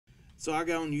So I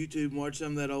go on YouTube and watch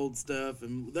some of that old stuff,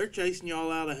 and they're chasing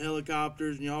y'all out of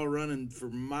helicopters, and y'all running for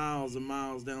miles and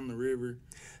miles down the river.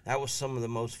 That was some of the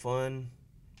most fun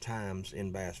times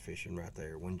in bass fishing right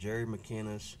there. When Jerry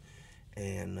McInnes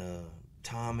and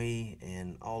Tommy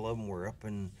and all of them were up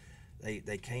and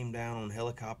they came down on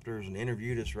helicopters and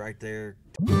interviewed us right there.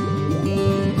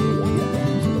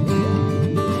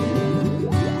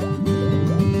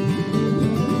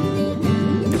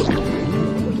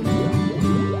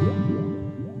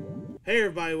 Hey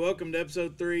everybody, welcome to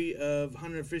episode 3 of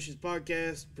Hunter Fishes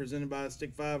Podcast, presented by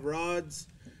Stick 5 Rods.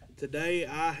 Today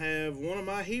I have one of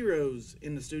my heroes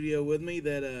in the studio with me,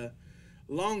 that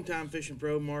longtime fishing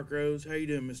pro, Mark Rose. How you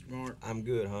doing, Mr. Mark? I'm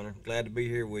good, Hunter. Glad to be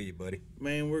here with you, buddy.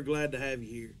 Man, we're glad to have you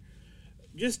here.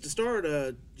 Just to start,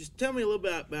 just tell me a little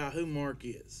bit about who Mark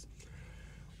is.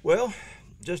 Well,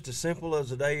 just as simple as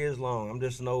the day is long. I'm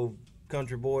just an old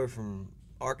country boy from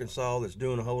Arkansas that's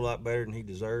doing a whole lot better than he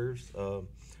deserves.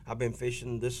 I've been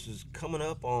fishing. This is coming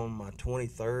up on my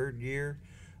 23rd year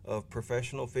of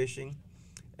professional fishing.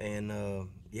 And,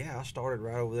 I started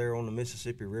right over there on the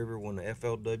Mississippi River when the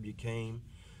FLW came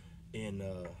in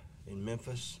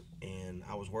Memphis. And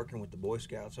I was working with the Boy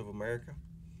Scouts of America.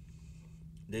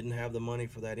 Didn't have the money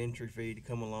for that entry fee to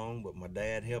come along, but my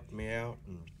dad helped me out.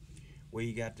 And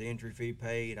we got the entry fee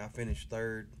paid. I finished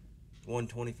third, won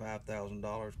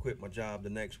 $25,000, quit my job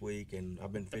the next week, and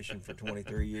I've been fishing for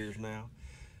 23 years now.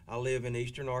 I live in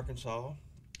eastern Arkansas,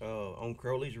 on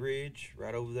Crowley's Ridge,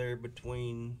 right over there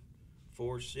between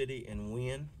Forest City and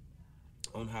Wynn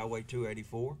on Highway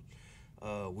 284.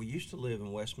 We used to live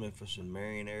in West Memphis and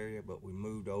Marion area, but we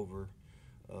moved over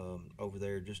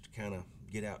there just to kind of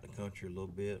get out in the country a little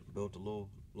bit, built a little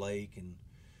lake and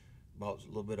bought a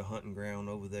little bit of hunting ground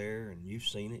over there, and you've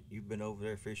seen it. You've been over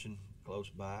there fishing close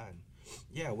by. And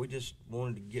yeah, we just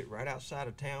wanted to get right outside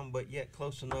of town, but yet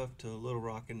close enough to Little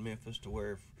Rock and Memphis to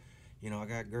where, I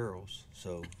got girls,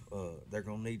 so they're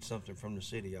going to need something from the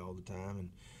city all the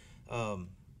time.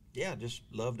 And, just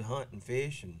love to hunt and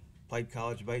fish, and played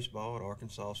college baseball at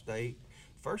Arkansas State.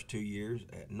 First 2 years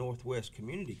at Northwest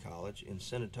Community College in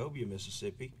Senatobia,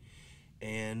 Mississippi.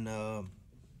 And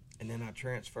then I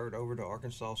transferred over to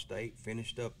Arkansas State,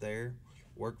 finished up there,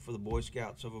 worked for the Boy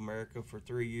Scouts of America for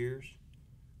 3 years,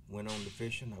 went on to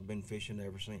fishing. I've been fishing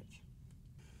ever since.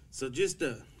 So just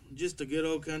a good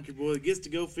old country boy that gets to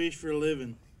go fish for a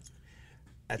living.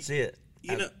 That's it.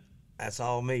 That's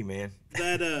all me, man.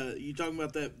 That you talking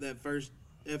about that first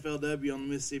FLW on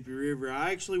the Mississippi River.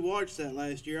 I actually watched that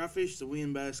last year. I fished the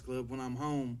Wynn Bass Club when I'm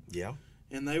home. Yeah.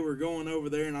 And they were going over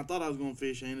there, and I thought I was going to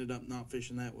fish. I ended up not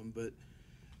fishing that one, but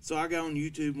so I go on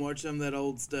YouTube and watch some of that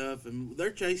old stuff, and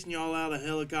they're chasing y'all out of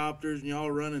helicopters, and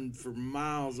y'all running for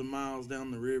miles and miles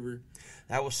down the river.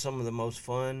 That was some of the most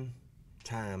fun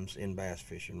times in bass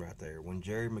fishing right there. When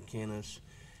Jerry McInnes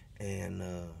and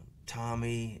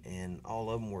Tommy and all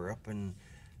of them were up, and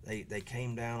they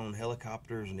came down on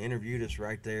helicopters and interviewed us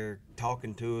right there,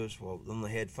 talking to us on the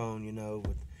headphone,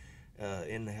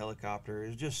 in the helicopter. It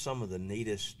was just some of the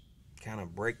neatest kind of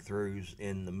breakthroughs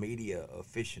in the media of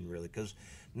fishing, really, because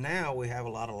now we have a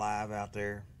lot of live out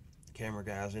there, camera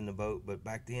guys in the boat, but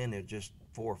back then it was just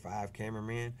 4 or 5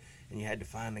 cameramen, and you had to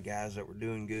find the guys that were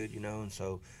doing good, and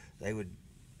so they would,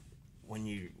 when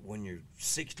you're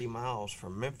 60 miles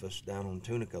from Memphis down on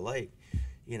Tunica Lake,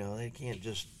 they can't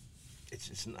just,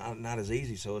 it's not as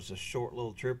easy, so it's a short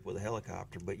little trip with a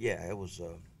helicopter. But yeah, it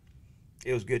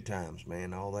was good times,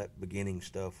 man. All that beginning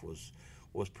stuff was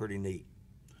pretty neat.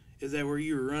 Is that where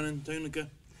you were running, Tunica?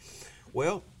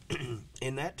 Well,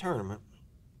 in that tournament,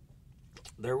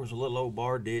 there was a little old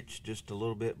bar ditch just a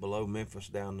little bit below Memphis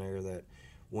down there that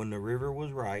when the river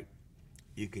was right,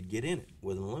 you could get in it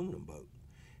with an aluminum boat.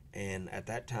 And at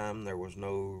that time, there was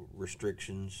no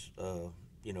restrictions.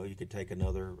 You could take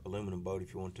another aluminum boat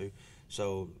if you want to.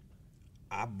 So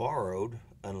I borrowed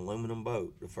an aluminum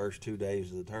boat the first 2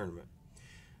 days of the tournament.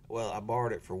 Well, I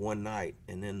borrowed it for one night,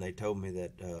 and then they told me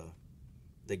that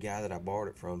the guy that I borrowed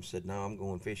it from said, "No, I'm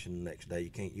going fishing the next day. You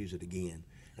can't use it again."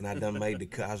 And I done made the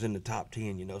cut. I was in the top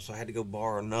 10, so I had to go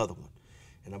borrow another one.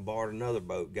 And I borrowed another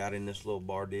boat, got in this little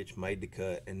bar ditch, made the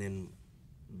cut, and then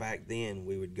back then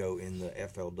we would go in the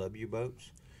FLW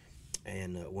boats.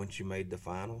 And once you made the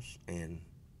finals, and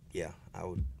yeah,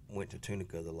 went to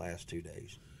Tunica the last 2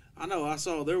 days. I know. I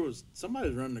saw there was somebody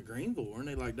was running to Greenville, weren't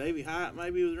they? Like Davey Hyatt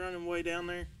maybe was running way down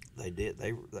there. They did.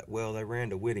 They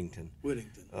ran to Whittington.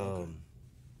 Okay.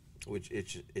 Which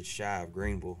it's shy of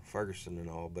Greenville, Ferguson, and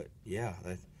all. But yeah,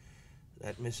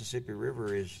 that Mississippi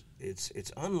River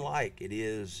it's unlike it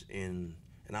is in.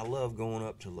 And I love going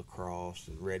up to La Crosse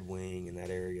and Red Wing and that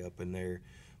area up in there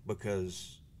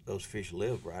because those fish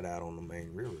live right out on the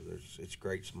main river. It's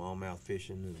great smallmouth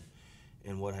fishing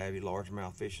and what have you,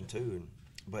 largemouth fishing too.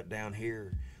 But down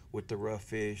here with the rough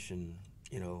fish and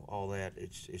all that,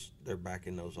 it's they're back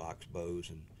in those oxbows,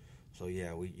 and so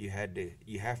yeah, you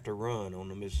have to run on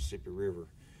the Mississippi River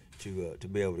to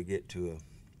be able to get to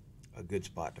a good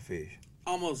spot to fish.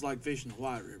 Almost like fishing the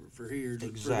White River for here.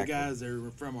 Exactly. For the guys that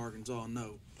are from Arkansas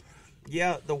know.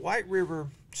 Yeah, the White River,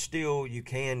 still you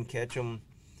can catch them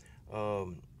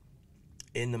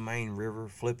in the main river,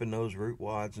 flipping those root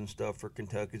wads and stuff for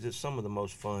Kentuckians. It's some of the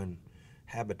most fun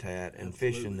habitat and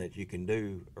fishing that you can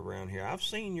do around here. I've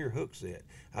seen your hook set.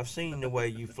 I've seen the way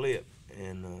you flip,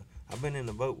 and I've been in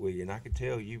the boat with you, and I could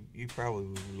tell you probably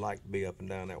would like to be up and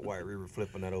down that White River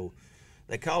flipping that old,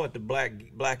 they call it the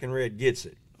black and red gets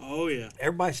it. Oh, yeah.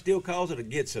 Everybody still calls it a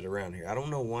gets it around here. I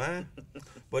don't know why,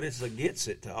 but it's a gets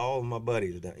it to all of my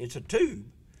buddies. It's a tube.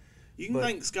 You can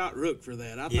thank Scott Rook for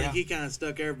that. I think he kind of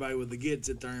stuck everybody with the gets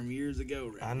it term years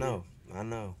ago. I know.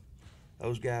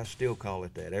 Those guys still call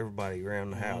it that. Everybody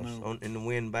around the house. In the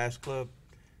Wynn Bass Club,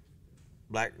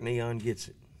 Black Neon gets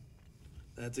it.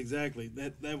 That's exactly.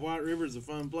 That White River is a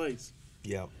fun place.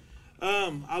 Yeah.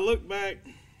 I look back.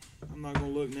 I'm not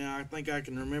going to look now. I think I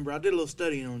can remember. I did a little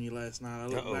studying on you last night. I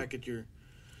looked back at your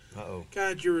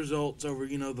kind of your results over,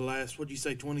 the last, what'd you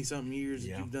say, 20-something years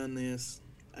that you've done this.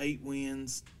 8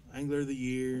 wins, Angler of the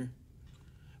Year.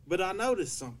 But I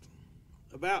noticed something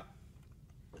about,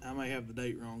 I may have the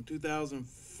date wrong,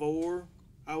 2004,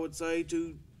 I would say,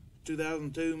 to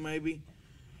 2002 maybe.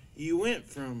 You went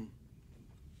from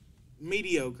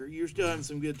mediocre. You're still having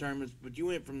some good tournaments, but you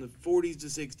went from the 40s to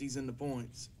 60s in the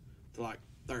points to like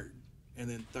third, and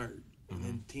then third, and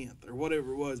then 10th, or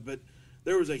whatever it was. But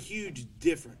there was a huge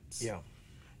difference. Yeah.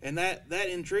 And that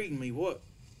intrigued me.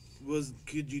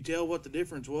 Could you tell what the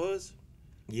difference was?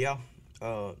 Yeah.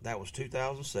 That was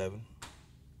 2007.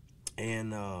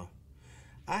 And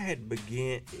I'd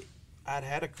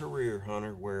had a career,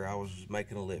 Hunter, where I was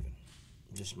making a living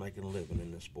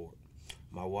in this sport.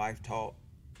 My wife taught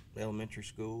elementary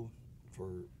school for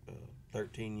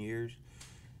 13 years,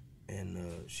 and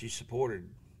she supported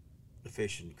the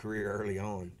fishing career early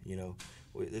on.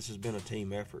 This has been a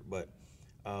team effort, but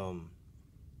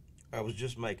I was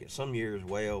just making some years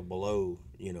well below,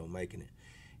 making it.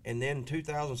 And then in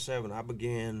 2007, I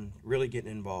began really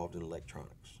getting involved in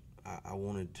electronics. I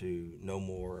wanted to know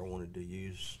more. I wanted to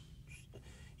use,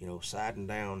 Side and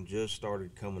Down just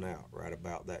started coming out right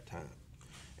about that time.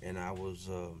 And I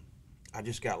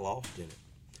just got lost in it.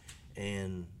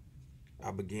 And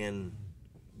I began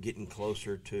getting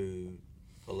closer to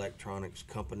electronics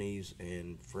companies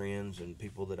and friends and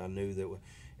people that I knew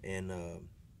and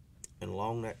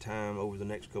along that time, over the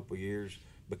next couple of years,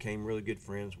 became really good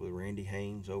friends with Randy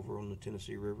Haynes over on the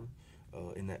Tennessee River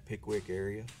in that Pickwick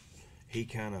area. He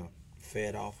kind of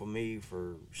fed off of me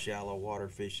for shallow water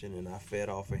fishing, and I fed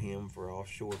off of him for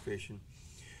offshore fishing.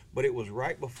 But it was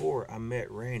right before I met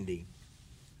Randy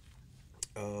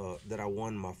that I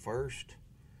won my first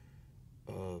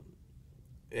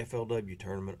FLW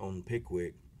tournament on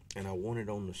Pickwick, and I won it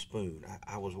on the spoon.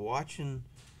 I was watching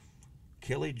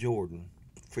Kelly Jordan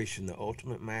fishing the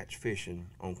Ultimate Match fishing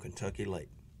on Kentucky Lake,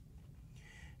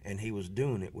 and he was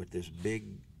doing it with this big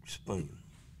spoon,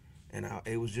 and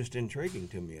it was just intriguing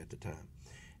to me at the time.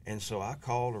 And so I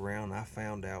called around. I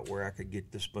found out where I could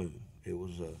get the spoon. It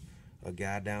was a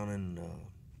guy down in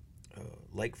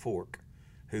Lake Fork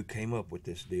who came up with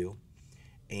this deal,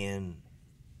 and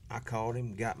I called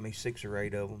him, got me 6 or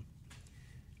 8 of them.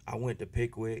 I went to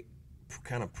Pickwick,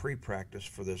 kind of pre-practice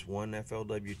for this one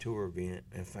FLW tour event,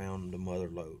 and found the mother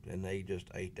lode, and they just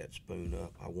ate that spoon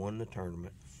up. I won the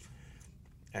tournament.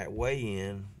 At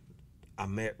weigh-in, I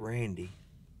met Randy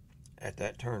at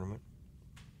that tournament.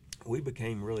 We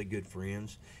became really good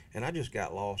friends, and I just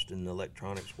got lost in the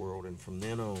electronics world, and from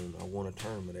then on, I won a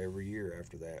tournament every year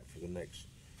after that for the next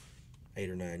 8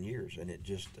 or 9 years, and it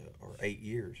just, or 8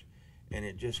 years, and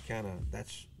it just kind of,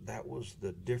 that was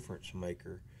the difference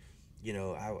maker.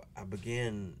 I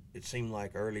began, it seemed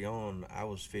like early on, I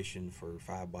was fishing for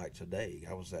 5 bites a day.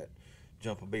 I was that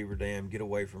jump a beaver dam, get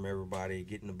away from everybody,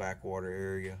 get in the backwater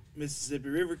area. Mississippi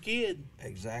River kid.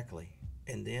 Exactly.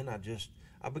 And then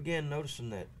I began noticing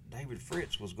that David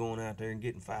Fritz was going out there and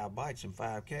getting 5 bites and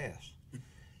 5 casts.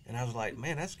 And I was like,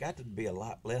 man, that's got to be a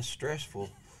lot less stressful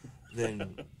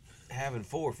than having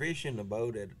 4 fish in the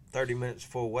boat at 30 minutes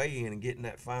before weigh-in and getting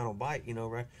that final bite,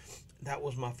 right? That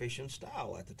was my fishing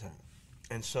style at the time.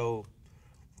 And so,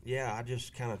 yeah, I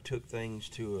just kind of took things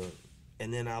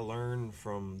and then I learned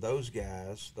from those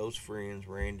guys, those friends,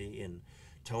 Randy and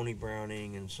Tony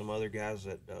Browning and some other guys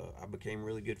that I became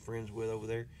really good friends with over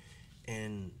there.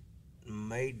 And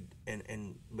made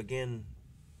and began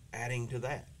adding to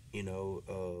that,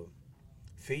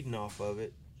 feeding off of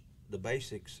it, the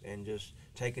basics, and just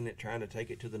trying to take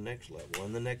it to the next level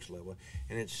and the next level.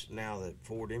 And it's now that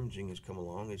forward imaging has come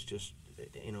along, it's just,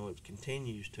 it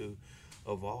continues to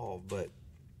evolve. But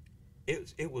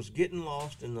it was getting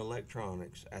lost in the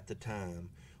electronics at the time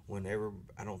when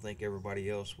I don't think everybody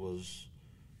else was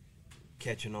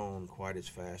catching on quite as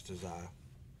fast as I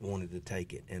wanted to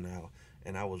take it.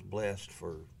 And I was blessed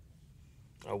for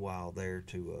a while there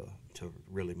to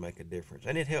really make a difference.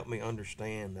 And it helped me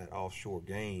understand that offshore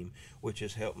game, which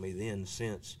has helped me then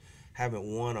since. Haven't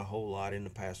won a whole lot in the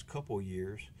past couple of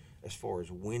years as far as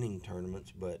winning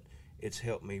tournaments, but it's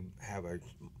helped me have a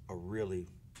really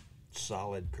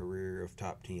solid career of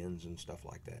top tens and stuff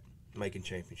like that, making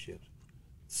championships.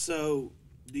 So,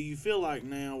 do you feel like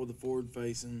now with the forward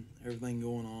facing, everything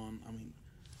going on, I mean,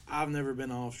 I've never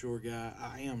been an offshore guy.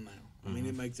 I am now. I mean,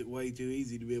 it makes it way too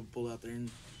easy to be able to pull out there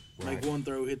and make one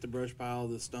throw, hit the brush pile,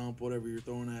 the stump, whatever you're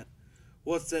throwing at.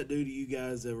 What's that do to you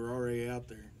guys that were already out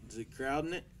there? Is it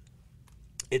crowding it?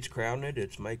 It's crowding it.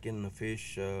 It's making the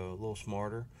fish a little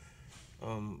smarter.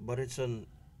 But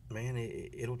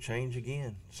it'll change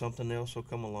again. Something else will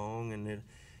come along, and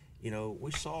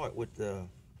we saw it with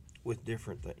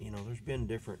different. There's been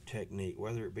different technique,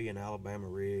 whether it be an Alabama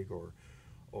rig or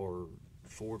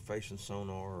forward-facing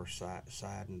sonar or side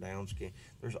and down scan.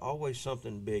 There's always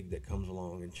something big that comes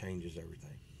along and changes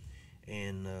everything.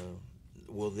 And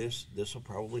this will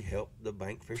probably help the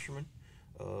bank fishermen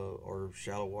or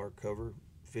shallow water cover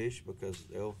fish, because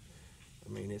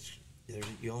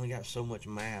you only got so much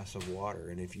mass of water,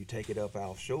 and if you take it up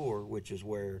offshore, which is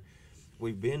where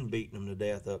we've been beating them to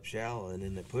death up shallow, and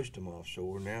then they pushed them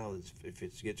offshore. Now, if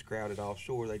it gets crowded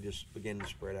offshore, they just begin to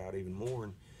spread out even more,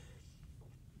 and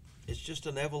it's just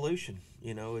an evolution.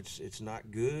 It's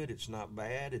not good, it's not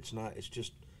bad, it's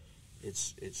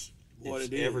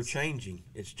ever changing.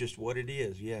 It's just what it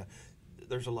is. Yeah,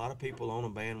 there's a lot of people on a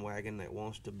bandwagon that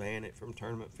wants to ban it from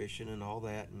tournament fishing and all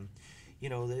that, and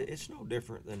it's no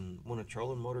different than when a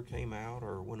trolling motor came out,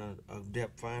 or when a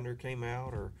depth finder came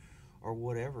out, or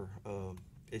whatever.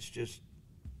 It's just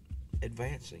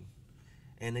advancing,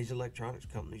 and these electronics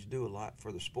companies do a lot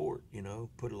for the sport.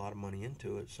 Put a lot of money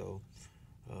into it, so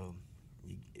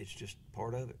it's just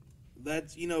part of it.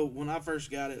 That's when I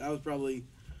first got it, I was probably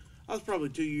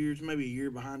 2 years, maybe a year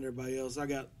behind everybody else. I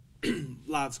got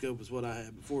live scope is what I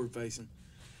had, forward facing,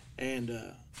 and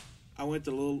I went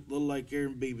to Little Lake here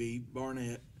in BB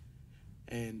Barnett,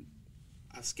 and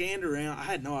I scanned around. I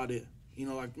had no idea,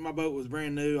 like my boat was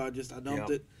brand new. I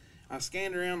dumped it. I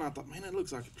scanned around. And I thought, man, that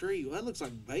looks like a tree. Well, that looks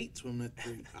like bait swimming that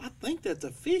tree. I think that's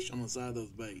a fish on the side of those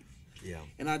bait. Yeah.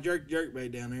 And I jerked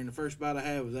bait down there, and the first bite I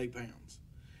had was 8 pounds.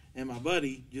 And my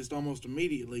buddy, just almost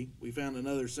immediately, we found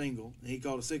another single, and he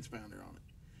caught a 6-pounder on it.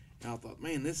 And I thought,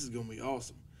 man, this is going to be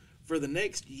awesome. For the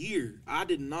next year, I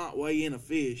did not weigh in a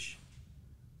fish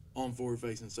on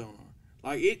forward-facing sonar.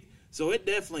 So it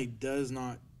definitely does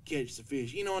not catch the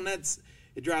fish. And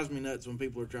it drives me nuts when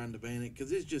people are trying to ban it,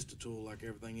 because it's just a tool like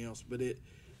everything else. But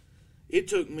it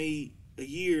took me a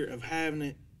year of having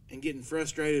it and getting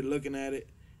frustrated looking at it.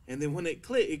 And then when it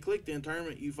clicked in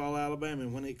tournament, Eufaula, Alabama.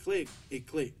 And when it clicked.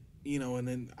 And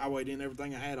then I weighed in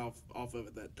everything I had off of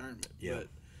it that tournament. Yeah.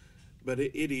 But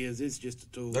it's just a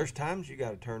tool. There's times you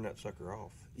got to turn that sucker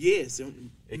off. Yes,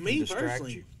 and me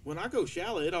personally, you. when I go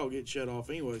shallow, it all gets shut off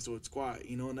anyway, so it's quiet,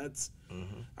 and that's,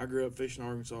 I grew up fishing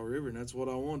Arkansas River, and that's what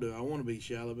I want to do. I want to be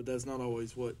shallow, but that's not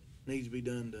always what needs to be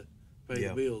done to pay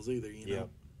the bills either, Yep.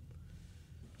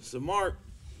 So, Mark,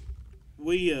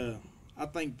 I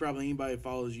think probably anybody that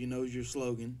follows you knows your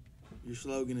slogan. Your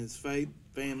slogan is faith,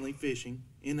 family, fishing,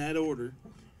 in that order.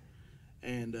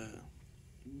 And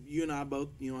you and I both,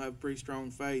 have pretty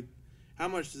strong faith. How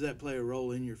much does that play a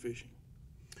role in your fishing?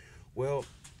 Well,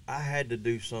 I had to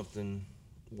do something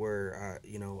where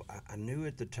I knew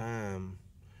at the time.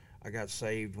 I got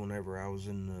saved whenever I was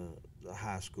in the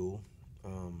high school,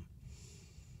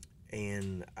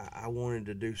 and I wanted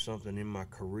to do something in my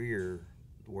career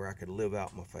where I could live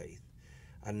out my faith.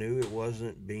 I knew it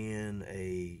wasn't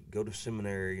go to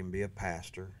seminary and be a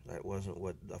pastor. That wasn't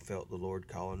what I felt the Lord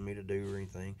calling me to do or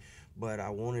anything, but I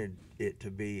wanted it to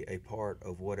be a part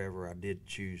of whatever I did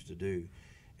choose to do.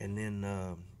 And then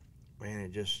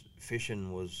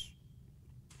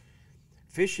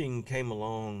fishing came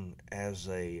along as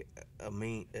a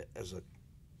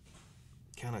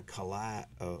kind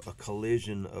of a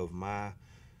collision of my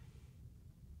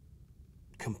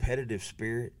competitive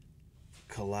spirit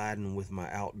colliding with my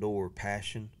outdoor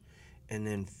passion, and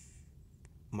then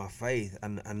my faith.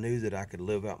 I knew that I could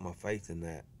live out my faith in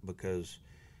that, because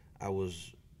I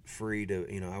was free to,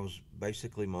 I was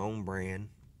basically my own brand,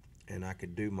 and I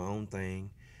could do my own thing,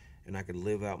 and I could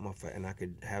live out and I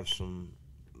could have some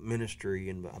ministry.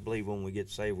 And I believe when we get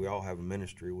saved, we all have a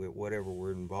ministry. Whatever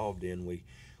we're involved in,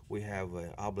 we have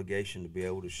an obligation to be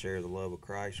able to share the love of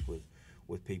Christ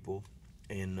with people.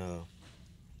 And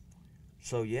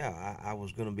so yeah, I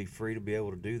was going to be free to be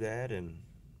able to do that, and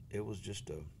it was just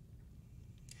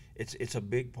it's a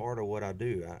big part of what I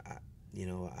do.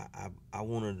 I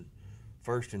want to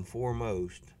first and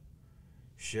foremost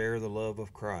share the love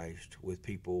of Christ with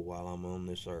people while I'm on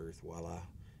this earth, while I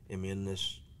am in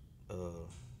this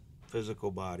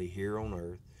physical body here on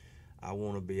earth. I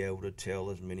want to be able to tell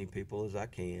as many people as I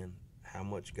can how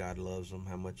much God loves them,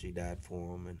 how much He died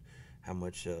for them, and how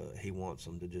much He wants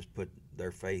them to just put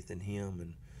their faith in Him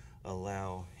and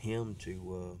allow Him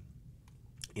to,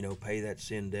 pay that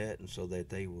sin debt, and so that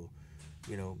they will,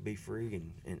 be free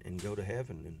and go to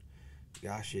heaven. And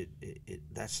gosh,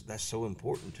 that's so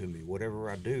important to me. Whatever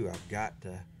I do, I've got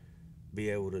to be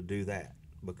able to do that,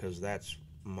 because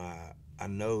I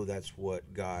know that's why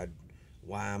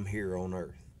I'm here on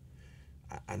earth.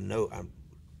 I know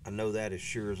that as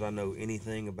sure as I know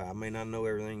anything about. I may not know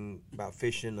everything about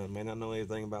fishing. I may not know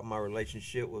everything about my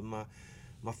relationship with my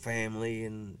family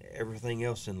and everything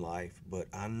else in life, but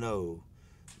I know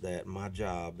that my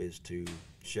job is to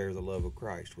share the love of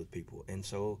Christ with people. And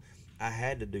so I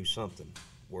had to do something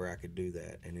where I could do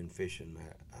that. And in fishing,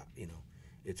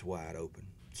 it's wide open.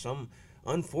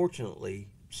 Unfortunately,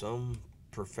 some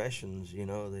professions,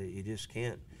 you just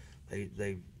can't.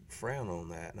 They frown on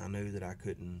that, and I knew that I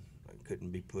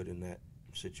couldn't be put in that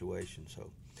situation.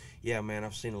 So, yeah, man,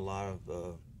 I've seen a lot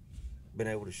of, been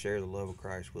able to share the love of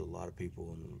Christ with a lot of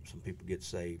people, and some people get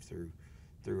saved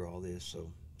through all this.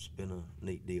 So it's been a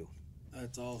neat deal.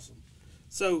 That's awesome.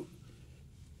 So,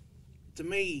 to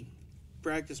me,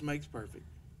 practice makes perfect,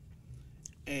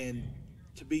 and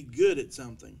to be good at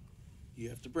something, you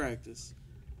have to practice.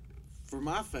 For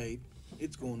my faith,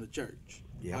 it's going to church.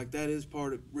 Yep. Like that is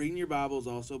part of reading your Bible is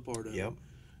also part of Yep. it.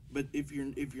 But if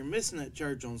you're missing that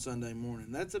church on Sunday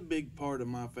morning, that's a big part of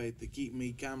my faith to keep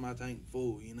me kind of my tank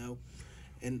full,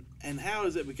 And how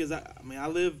is it? Because I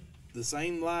live the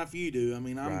same life you do. I'm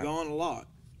Right. gone a lot.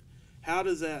 How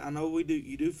does that? I know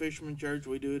you do Fisherman Church.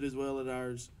 We do it as well at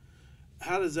ours.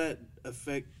 How does that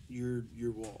affect your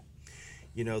walk?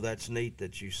 That's neat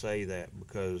that you say that,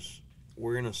 because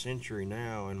we're in a century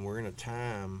now, and we're in a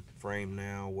time frame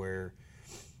now where,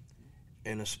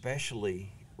 and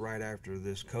especially right after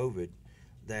this COVID,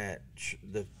 that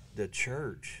the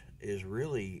church is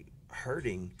really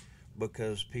hurting,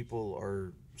 because people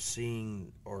are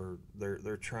seeing, or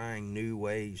they're trying new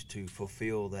ways to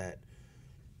fulfill that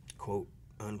quote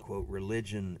unquote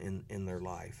religion in their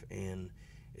life. And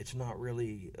it's not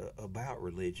really about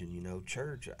religion.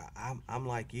 Church, I'm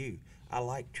like you. I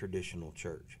like traditional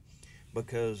church,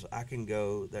 because I can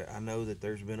go there. I know that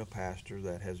there's been a pastor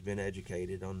that has been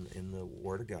educated in the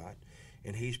Word of God,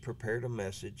 and he's prepared a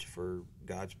message for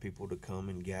God's people to come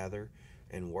and gather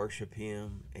and worship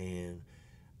Him. And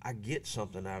I get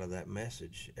something out of that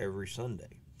message every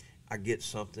Sunday. I get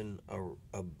something,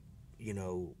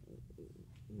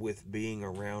 with being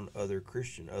around other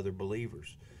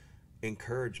believers,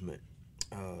 encouragement,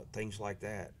 things like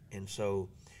that. And so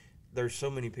there's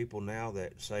so many people now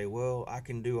that say, well, I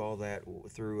can do all that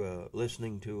through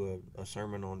listening to a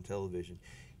sermon on television.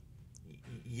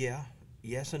 Yeah,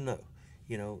 yes and no.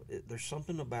 There's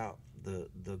something about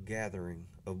the gathering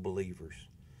of believers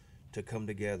to come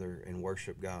together and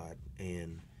worship God,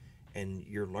 and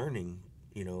you're learning,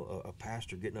 a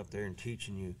pastor getting up there and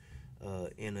teaching you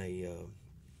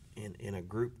in a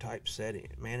group type setting.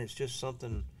 Man, it's just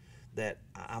something that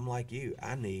I'm like you.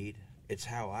 I need. It's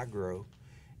how I grow,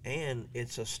 and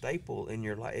it's a staple in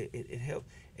your life. It helps,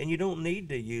 and you don't need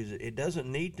to use it. It doesn't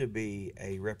need to be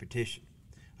a repetition.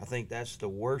 I think that's the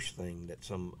worst thing that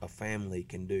a family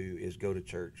can do, is go to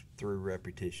church through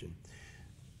repetition.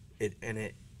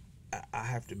 I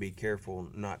have to be careful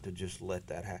not to just let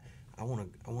that happen. I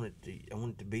want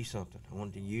it to be something. I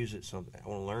want to use it something. I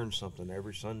want to learn something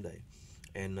every Sunday,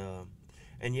 and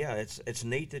yeah, it's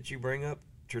neat that you bring up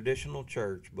traditional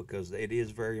church, because it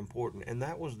is very important. And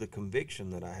that was the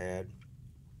conviction that I had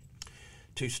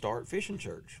to start Fishing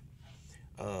Church.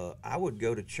 I would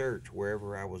go to church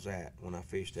wherever I was at when I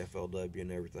fished FLW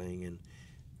and everything, and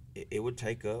it would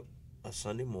take up a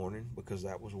Sunday morning, because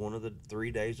that was one of the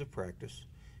 3 days of practice.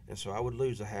 And so I would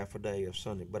lose a half a day of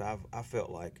Sunday, but I felt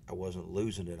like I wasn't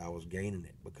losing it, I was gaining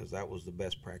it, because that was the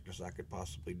best practice I could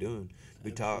possibly do.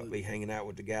 And be hanging out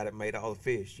with the guy that made all the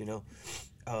fish,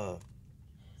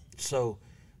 So,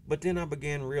 but then I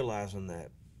began realizing that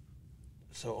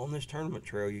So on this tournament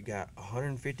trail, you got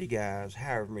 150 guys,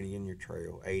 however many in your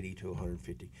trail, 80 to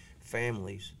 150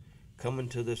 families coming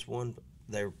to this one.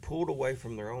 They're pulled away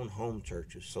from their own home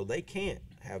churches, so they can't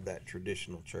have that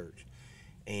traditional church.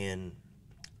 And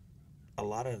a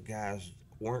lot of guys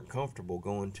weren't comfortable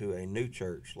going to a new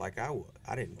church like I would.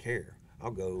 I didn't care.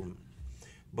 I'll go,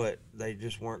 but they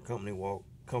just weren't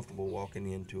comfortable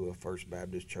walking into a First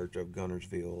Baptist Church of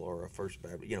Gunnersville or a First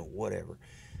Baptist, whatever.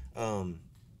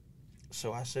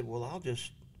 So I said, well,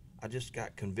 I just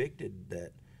got convicted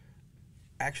that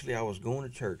actually I was going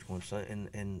to church one Sunday,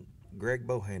 and Greg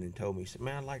Bohannon told me, he said,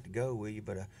 man, I'd like to go with you,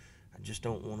 but I just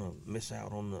don't want to miss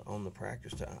out on the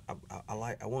practice.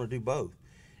 I want to do both.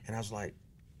 And I was like,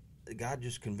 God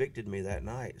just convicted me that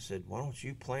night. Said, why don't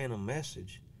you plan a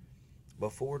message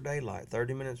before daylight,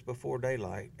 30 minutes before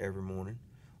daylight every morning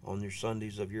on your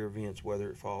Sundays of your events, whether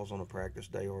it falls on a practice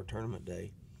day or a tournament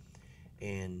day,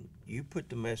 and you put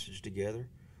the message together,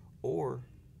 or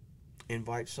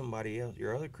invite somebody else,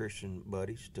 your other Christian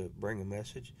buddies, to bring a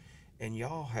message, and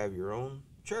y'all have your own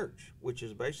church, which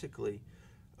is basically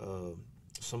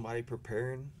somebody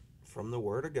preparing from the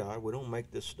Word of God. We don't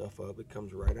make this stuff up. It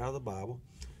comes right out of the Bible.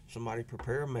 Somebody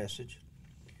prepare a message.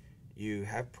 You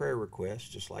have prayer requests,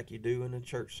 just like you do in a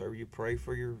church service. You pray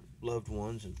for your loved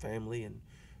ones and family and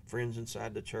friends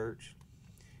inside the church.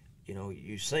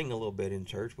 You sing a little bit in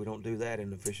church. We don't do that in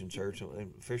the fishing church.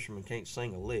 And fishermen can't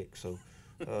sing a lick, so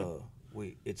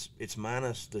it's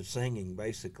minus the singing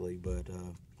basically.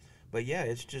 But yeah,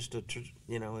 it's just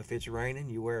if it's raining,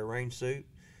 you wear a rain suit.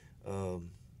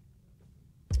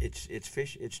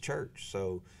 It's church.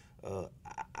 So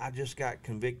I just got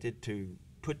convicted to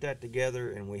put that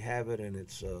together, and we have it, and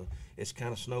it's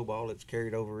kind of snowballed. It's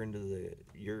carried over into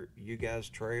you guys'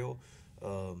 trail.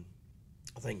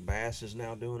 I think Bass is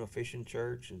now doing a fishing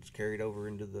church, and it's carried over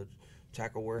into the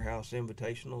Tackle Warehouse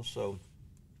Invitational. So,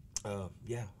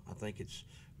 yeah, I think it's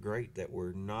great that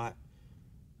we're not,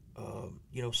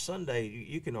 Sunday,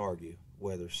 you can argue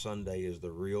whether Sunday is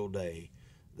the real day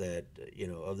that,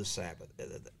 of the Sabbath.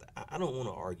 I don't want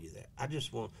to argue that.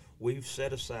 We've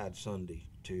set aside Sunday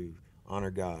to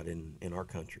honor God in our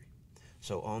country.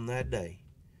 So on that day,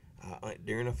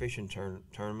 during a fishing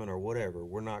tournament or whatever,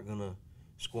 we're not going to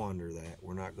squander that.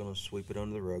 We're not going to sweep it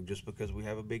under the rug just because we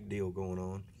have a big deal going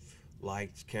on,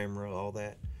 lights, camera, all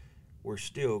that. We're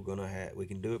still going to we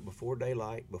can do it before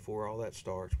daylight, before all that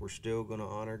starts. We're still going to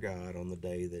honor God on the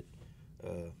day that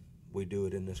we do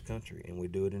it in this country, and we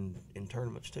do it in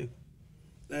tournaments too.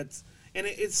 It's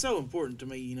so important to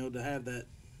me, to have that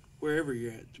wherever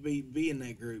you're at, to be in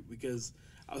that group, because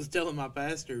I was telling my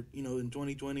pastor, in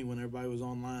 2020 when everybody was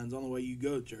online, it's the only way you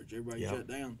go to church. Everybody shut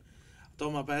down. I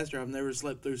told my pastor I've never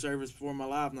slept through service before in my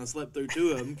life, and I slept through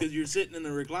two of them because you're sitting in the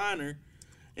recliner,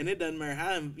 and it doesn't matter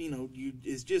how,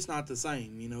 it's just not the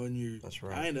same, and That's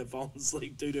right. I end up falling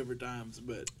asleep 2 different times,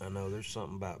 but I know there's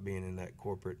something about being in that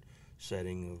corporate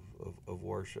setting of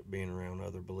worship, being around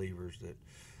other believers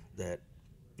that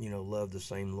love the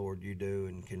same Lord you do,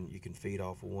 and you can feed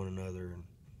off of one another, and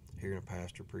hearing a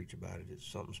pastor preach about it, it's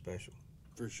something special.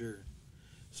 For sure.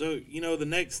 So, the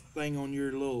next thing on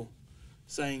your little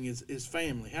saying is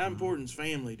family. How important is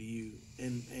family to you?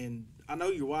 And I know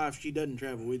your wife, she doesn't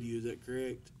travel with you, is that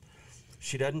correct?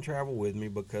 She doesn't travel with me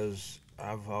because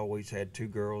I've always had 2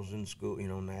 girls in school.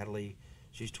 Natalie,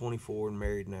 she's 24 and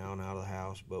married now and out of the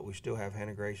house, but we still have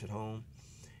Hannah Grace at home,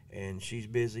 and she's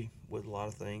busy with a lot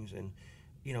of things. And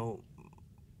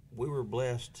we were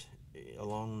blessed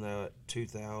along the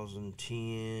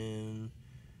 2010,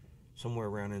 somewhere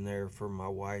around in there, for my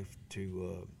wife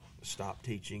to stop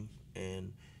teaching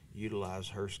and utilize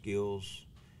her skills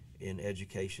in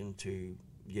education to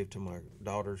give to my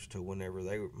daughters to whenever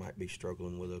they might be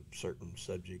struggling with a certain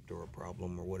subject or a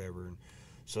problem or whatever. And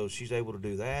so she's able to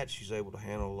do that. She's able to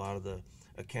handle a lot of the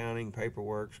accounting,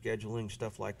 paperwork, scheduling,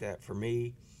 stuff like that for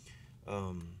me.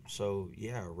 So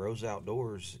yeah, Rose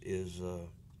Outdoors is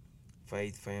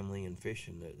faith, family, and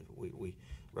fishing. We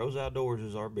Rose Outdoors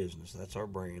is our business. That's our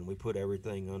brand. We put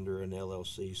everything under an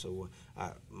LLC. So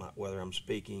whether I'm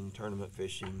speaking, tournament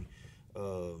fishing,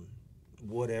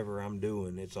 whatever I'm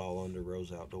doing, it's all under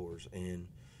Rose Outdoors.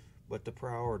 But the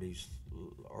priorities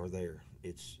are there.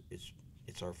 It's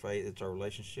our faith. It's our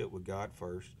relationship with God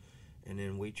first, and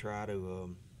then we try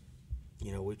to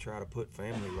put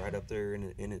family right up there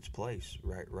in its place,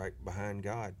 right behind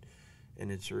God. And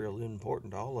it's really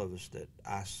important to all of us that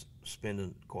I spend a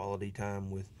quality time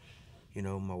with,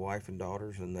 my wife and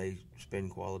daughters, and they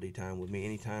spend quality time with me.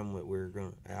 Anytime that we're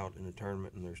going out in a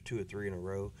tournament and there's 2 or 3 in a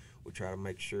row, we try to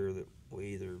make sure that we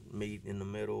either meet in the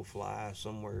middle, fly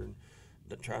somewhere,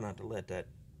 and try not to let that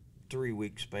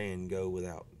 3-week span go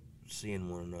without seeing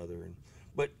one another.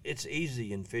 But it's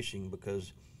easy in fishing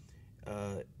because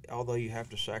although you have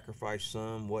to sacrifice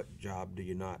some, what job do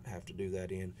you not have to do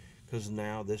that in? Because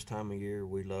now this time of year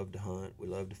we love to hunt, we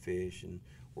love to fish, and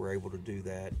we're able to do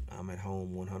that. I'm at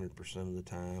home 100% of the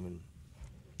time, and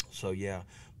so yeah.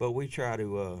 But we try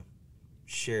to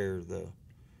share the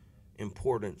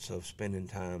importance of spending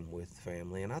time with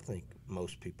family, and I think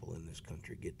most people in this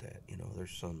country get that.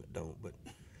 There's some that don't, but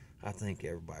I think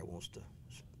everybody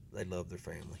they love their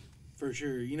family. For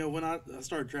sure. When I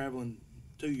started traveling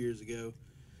 2 years ago,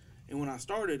 and when I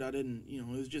started, I didn't, it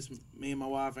was just me and my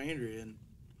wife, Andrea, and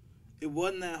it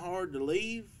wasn't that hard to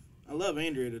leave. I love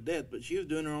Andrea to death, but she was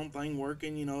doing her own thing,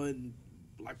 working, and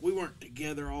like we weren't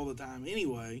together all the time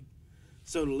anyway.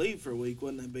 So to leave for a week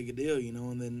wasn't that big a deal,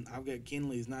 and then I've got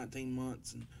Kinley's 19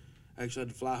 months, and I actually had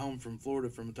to fly home from Florida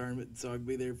from a tournament so I could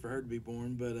be there for her to be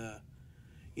born. But,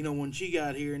 when she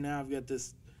got here, now I've got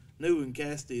this new one,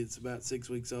 Cassidy. It's about 6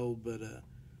 weeks old, but,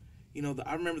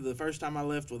 I remember the first time I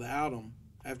left without him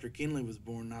after Kinley was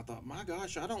born, and I thought, my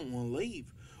gosh, I don't want to leave.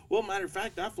 Well, matter of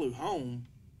fact, I flew home,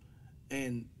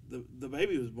 and the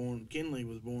baby was born, Kinley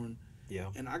was born, yeah,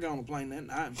 and I got on a plane that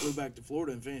night and flew back to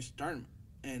Florida and finished the tournament.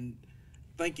 And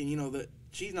thinking, that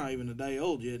she's not even a day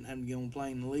old yet and having to get on a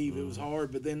plane and leave, it was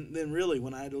hard. But then really,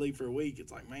 when I had to leave for a week,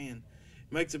 it's like, man,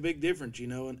 it makes a big difference,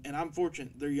 And I'm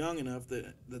fortunate they're young enough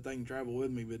that they can travel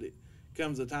with me, but it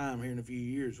comes a time here in a few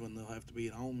years when they'll have to be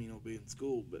at home, be in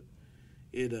school. But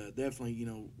it definitely,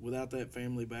 without that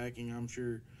family backing, I'm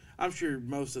sure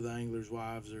most of the anglers'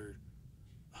 wives are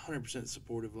 100%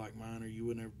 supportive like mine, or you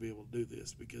would never be able to do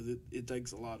this, because it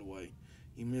takes a lot away.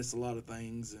 You miss a lot of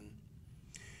things. And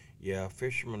yeah, a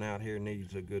fisherman out here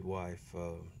needs a good wife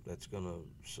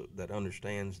that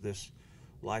understands this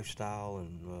lifestyle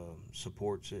and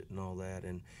supports it and all that.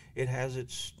 And it has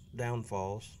its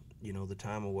downfalls, the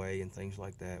time away and things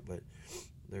like that. But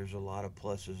there's a lot of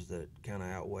pluses that kind of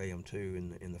outweigh them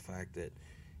too, in the fact that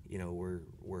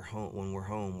we're home. When we're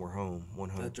home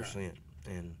 100%. That's right.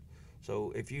 And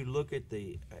so if you look at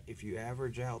if you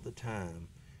average out the time,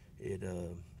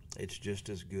 it's just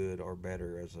as good or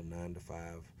better as a 9 to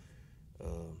 5.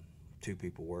 Two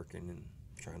people working and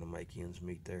trying to make ends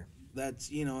meet there. That's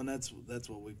and that's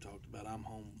what we've talked about. I'm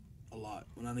home a lot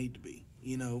when I need to be.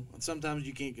 And sometimes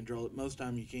you can't control it. Most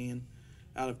time you can.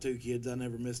 Out of 2 kids, I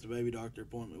never missed a baby doctor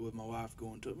appointment with my wife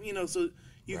going to them. So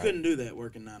you Right. couldn't do that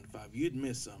working 9 to 5. You'd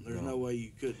miss some. There's no way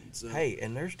you couldn't. So Hey,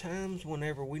 and there's times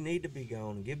whenever we need to be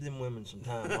gone. Give them women some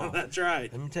time off. that's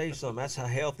right. Let me tell you something. That's a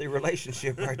healthy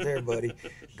relationship right there, buddy.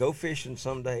 Go fishing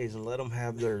some days and let them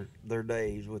have their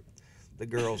days with the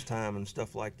girls' time and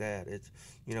stuff like that. It's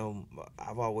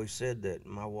I've always said that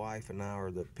my wife and I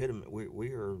are the epitome.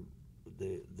 We are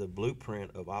the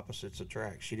blueprint of opposites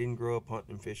attract. She didn't grow up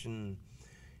hunting and fishing,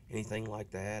 anything like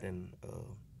that, and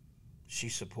she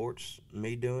supports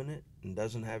me doing it and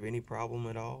doesn't have any problem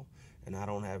at all. And I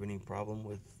don't have any problem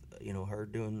with her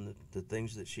doing the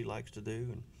things that she likes to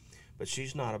do. But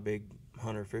she's not a big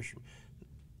hunter fisherman.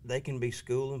 They can be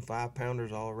schooling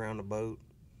 5-pounders all around the boat.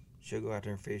 She'll go out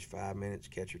there and fish 5 minutes,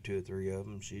 catch her 2 or 3 of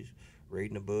them. She's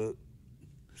reading a book,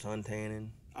 sun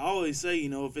tanning. I always say,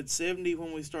 if it's 70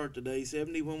 when we start today,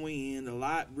 70 when we end, a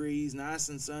light breeze, nice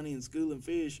and sunny, and schooling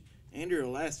fish, Andrea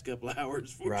will last a couple of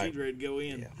hours before Right. she's ready to go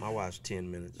in. Yeah, my wife's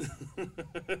 10 minutes.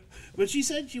 But she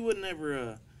said she would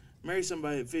never marry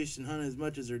somebody that fished and hunted as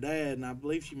much as her dad, and I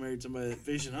believe she married somebody that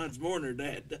fishes and hunts more than her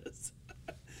dad does.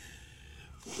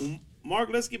 Well, Mark,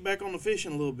 let's get back on the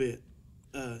fishing a little bit.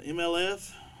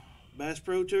 MLF, Bass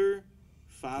Pro Tour,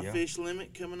 5 Yeah. fish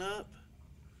limit coming up.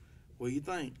 What do you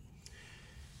think?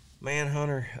 Man,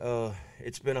 Hunter,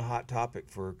 it's been a hot topic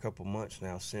for a couple months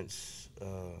now since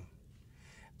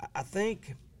I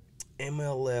think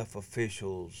MLF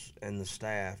officials and the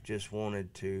staff just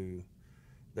wanted to.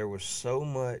 There was so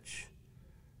much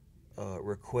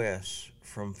requests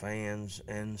from fans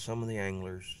and some of the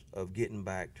anglers of getting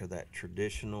back to that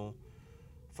traditional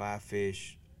 5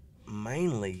 fish,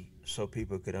 mainly so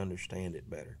people could understand it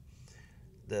better.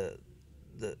 The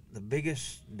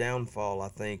biggest downfall I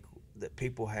think that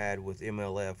people had with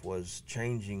MLF was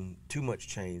changing too much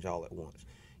change all at once.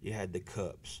 You had the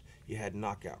cups, you had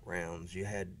knockout rounds, you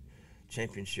had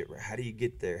championship. How do you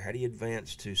get there? How do you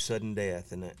advance to sudden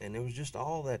death? And it was just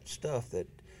all that stuff that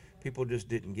people just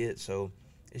didn't get. So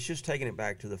it's just taking it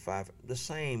back to the 5. The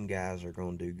same guys are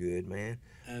going to do good, man.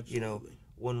 Absolutely.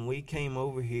 When we came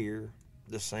over here,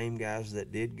 the same guys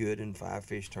that did good in 5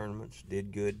 fish tournaments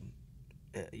did good,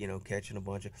 catching a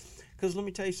bunch of. Because let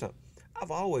me tell you something. I've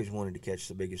always wanted to catch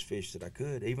the biggest fish that I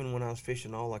could, even when I was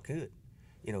fishing all I could,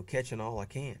 catching all I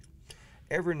can.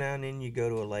 every now and then you go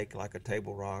to a lake like a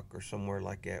Table Rock or somewhere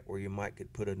like that where you might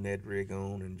could put a Ned rig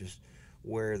on and just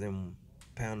wear them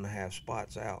pound-and-a-half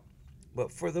spots out.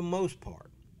 But for the most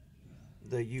part,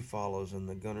 the Eufaula's and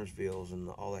the Gunnersvilles and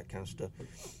all that kind of stuff,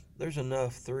 there's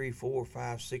enough 3, 4,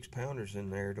 5, 6 pounders in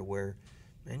there to where,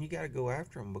 man, you got to go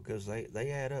after them because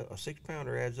they add up. A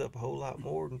 6-pounder adds up a whole lot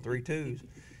more than 3 2s,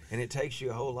 and it takes you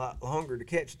a whole lot longer to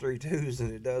catch 3 2s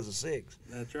than it does a 6.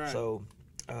 That's right. So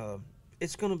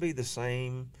it's going to be the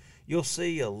same. You'll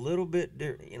see a little bit,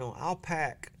 I'll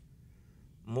pack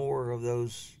more of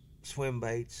those swim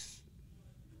baits,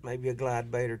 maybe a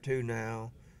glide bait or 2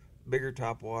 now, bigger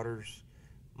top waters,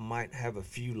 might have a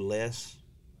few less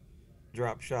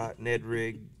drop shot, Ned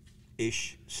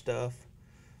rig-ish stuff,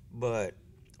 but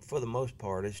for the most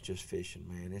part, it's just fishing,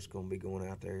 man. It's going to be going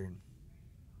out there and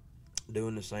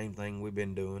doing the same thing we've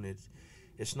been doing.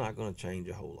 It's not going to change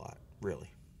a whole lot, really.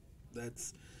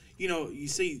 That's, you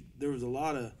see, there was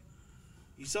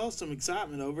you saw some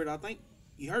excitement over it. I think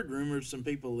you heard rumors some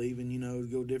people leaving, to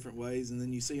go different ways, and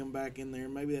then you see them back in there.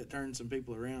 Maybe that turned some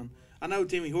people around. I know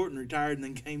Timmy Horton retired and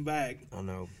then came back. I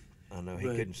know. He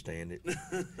couldn't stand it.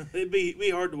 It'd be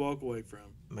hard to walk away from.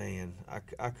 Man,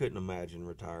 I couldn't imagine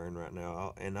retiring right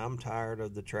now. And I'm tired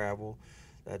of the travel.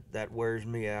 That wears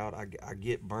me out. I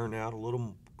get burnt out a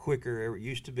little quicker. It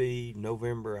used to be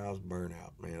November I was burnt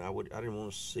out. Man, I didn't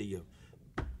want to see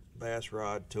a bass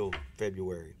rod till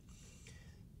February.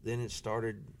 Then it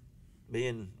started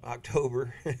being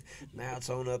October. Now it's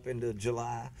on up into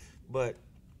July. But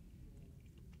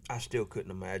I still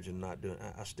couldn't imagine not doing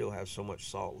it. I still have so much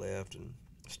salt left and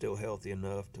still healthy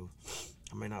enough to,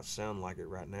 I may not sound like it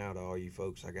right now to all you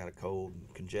folks. I got a cold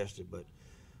and congested,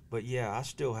 but yeah, I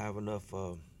still have enough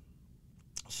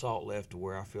salt left to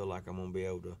where I feel like I'm going to be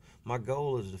able to. My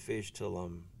goal is to fish till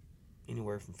I'm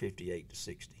anywhere from 58 to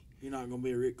 60. You're not going to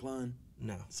be a Rick Clunn?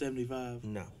 No. 75?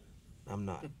 No, I'm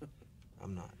not.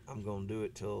 I'm going to do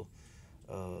it till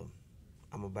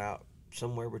I'm about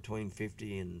somewhere between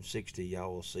 50 and 60.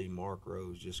 Y'all will see Mark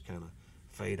Rose just kind of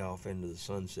fade off into the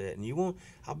sunset. And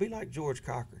I'll be like George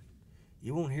Cochran.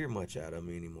 You won't hear much out of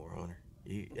me anymore, Hunter.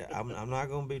 I'm not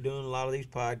going to be doing a lot of these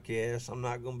podcasts. I'm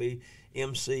not going to be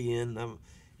MCing.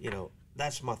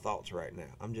 That's my thoughts right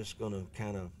now. I'm just going to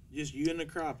kind of. Just you and the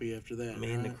crappie after that.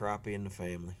 Me and the crappie and the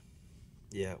family.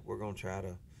 Yeah, we're going to try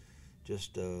to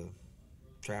just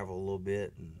travel a little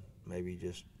bit and maybe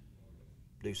just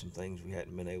do some things we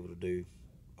hadn't been able to do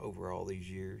over all these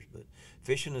years. But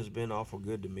fishing has been awful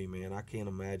good to me, man. I can't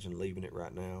imagine leaving it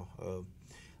right now.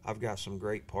 I've got some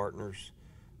great partners,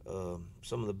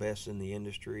 some of the best in the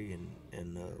industry,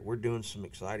 and we're doing some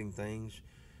exciting things,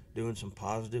 doing some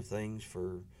positive things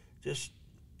for just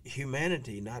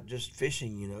humanity, not just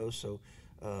fishing, So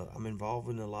I'm involved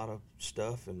in a lot of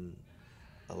stuff and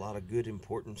a lot of good,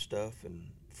 important stuff, and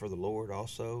for the Lord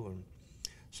also. And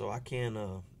so I can't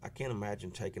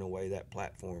imagine taking away that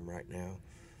platform right now.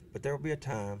 But there will be a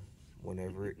time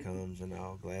whenever it comes, and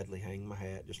I'll gladly hang my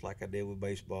hat just like I did with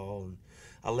baseball. And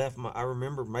I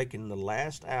remember making the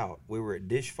last out. We were at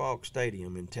Dish Falk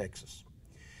Stadium in Texas.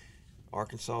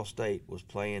 Arkansas State was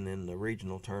playing in the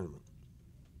regional tournament.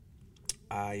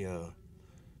 I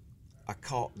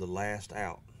caught the last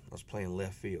out. I was playing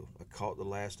left field. I caught the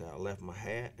last out. I left my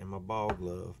hat and my ball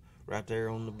glove right there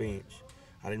on the bench.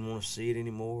 I didn't want to see it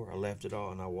anymore. I left it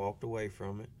all, and I walked away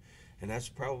from it. And that's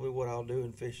probably what I'll do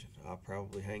in fishing. I'll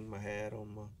probably hang my hat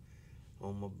on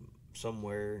my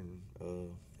somewhere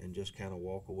and just kind of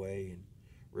walk away and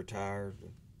retire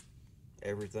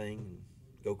everything and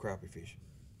go crappie fishing.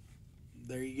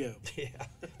 There you go. Yeah,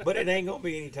 but it ain't gonna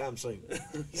be anytime soon.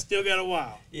 You still got a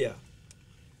while. Yeah.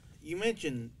 You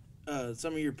mentioned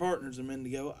some of your partners a minute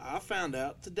ago. I found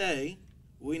out today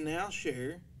we now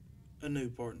share a new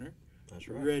partner. That's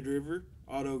right. Red River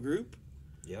Auto Group.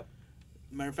 Yep.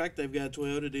 Matter of fact, they've got a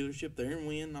Toyota dealership there in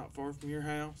Wynn, not far from your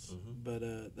house. Mm-hmm.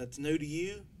 But that's new to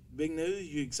you. Big news.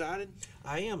 You excited?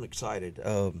 I am excited.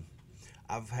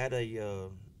 I've had a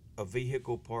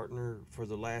vehicle partner for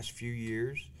the last few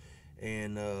years,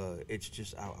 and it's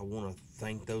just I want to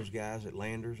thank those guys at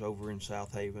Landers over in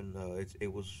South Haven.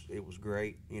 It was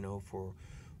great, for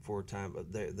a time.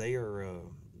 But they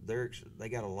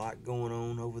got a lot going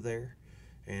on over there,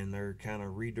 and they're kind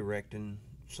of redirecting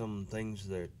some things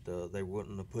that they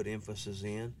wanting to put emphasis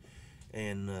in,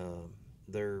 and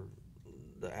the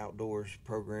outdoors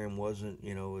program wasn't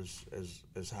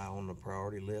as high on the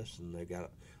priority list, and they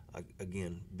got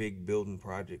again big building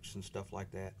projects and stuff like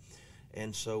that.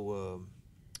 And so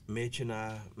Mitch and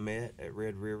I met at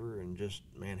Red River, and just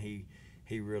man, he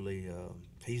really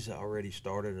he's already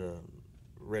started a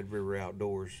Red River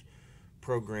Outdoors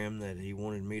program that he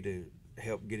wanted me to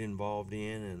help get involved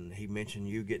in, and he mentioned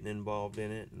you getting involved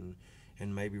in it,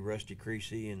 and maybe Rusty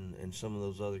Creasy and some of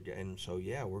those other guys. And so,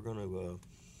 yeah, we're going to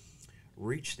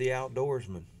reach the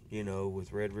outdoorsman,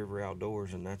 with Red River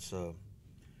Outdoors, and that's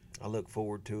I look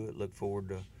forward to it. Look forward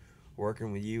to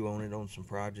working with you on it on some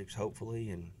projects, hopefully.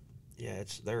 And yeah,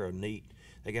 they're a neat.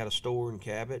 They got a store in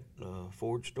Cabot,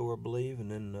 Ford store, I believe,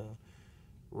 and then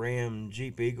Ram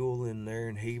Jeep Eagle in there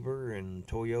in Heber, and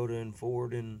Toyota and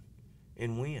Ford in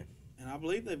Wynn. And I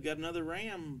believe they've got another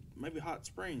Ram, maybe Hot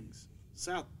Springs,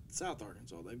 South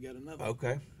Arkansas. They've got another.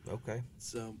 Okay.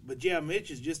 So, but yeah, Mitch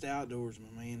is just an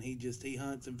outdoorsman, man. He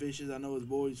hunts and fishes. I know his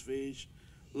boys fish,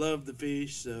 love the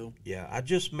fish. So yeah, I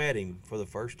just met him for the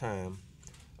first time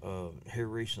here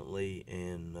recently,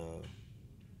 and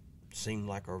seemed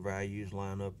like our values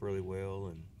line up really well,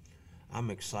 and I'm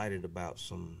excited about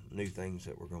some new things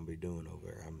that we're going to be doing over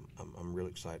there. I'm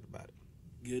really excited about it.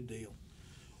 Good deal.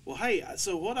 Well, hey,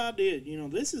 so what I did,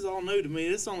 this is all new to me.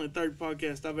 This is only the third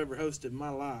podcast I've ever hosted in my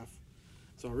life.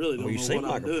 So I really don't know what I'm doing. You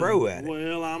seem like a pro at it.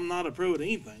 Well, I'm not a pro at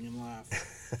anything in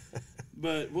life.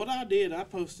 But what I did, I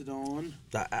posted on.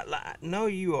 No,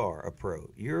 you are a pro.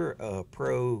 You're a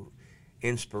pro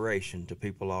inspiration to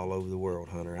people all over the world,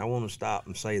 Hunter. I want to stop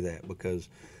and say that because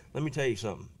let me tell you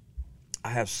something. I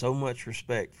have so much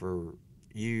respect for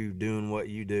you doing what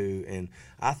you do, and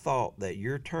I thought that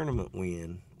your tournament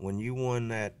win, when you won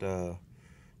that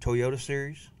Toyota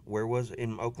Series, where was it,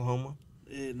 in Oklahoma?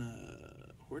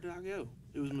 Where did I go?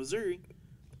 It was Missouri,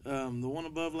 the one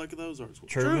above Lake of the Ozarks.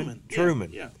 Truman.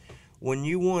 Yeah. When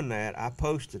you won that, I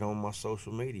posted on my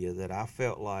social media that I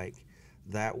felt like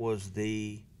that was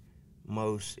the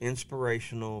most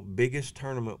inspirational, biggest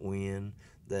tournament win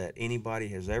that anybody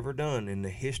has ever done in the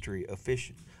history of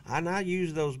fishing. And I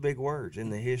use those big words, in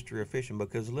the history of fishing,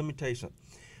 because let me tell you something.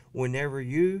 Whenever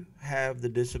you have the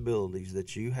disabilities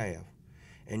that you have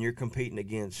and you're competing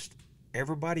against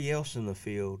everybody else in the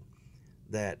field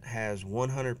that has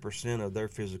 100% of their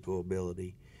physical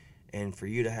ability, and for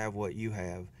you to have what you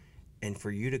have and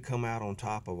for you to come out on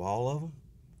top of all of them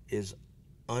is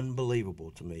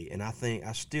unbelievable to me. And I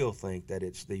still think that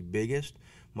it's the biggest,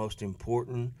 most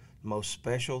important, most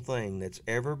special thing that's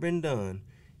ever been done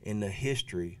in the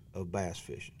history of bass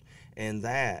fishing. And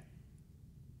that,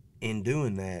 in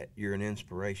doing that, you're an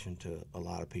inspiration to a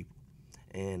lot of people.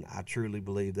 And I truly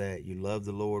believe that. You love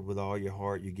the Lord with all your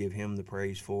heart. You give him the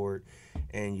praise for it.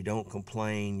 And you don't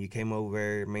complain. You came over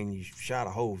there. You shot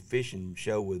a whole fishing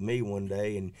show with me one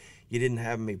day, and you didn't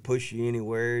have me push you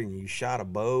anywhere, and you shot a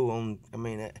bow on.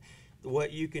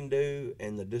 What you can do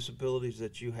and the disabilities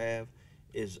that you have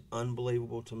is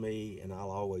unbelievable to me, and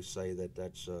I'll always say that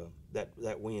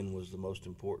that win was the most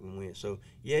important win. So,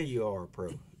 yeah, you are a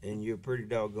pro, and you're a pretty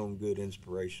doggone good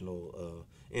inspirational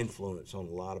influence on a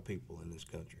lot of people in this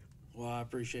country. Well, I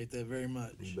appreciate that very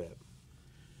much. You bet.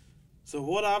 So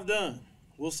what I've done,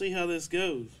 we'll see how this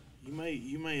goes. You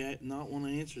may not want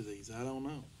to answer these. I don't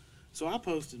know. So I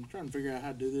posted, I'm trying to figure out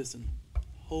how to do this and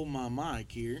hold my mic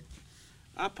here.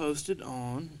 I posted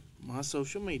on my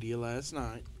social media last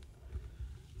night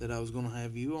that I was going to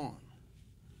have you on.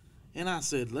 And I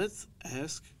said, let's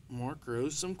ask Mark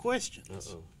Rose some questions.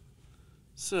 Uh-oh.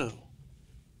 So,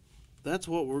 that's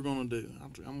what we're going to do.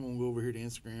 I'm going to go over here to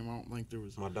Instagram. I don't think there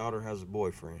was... My daughter has a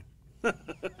boyfriend.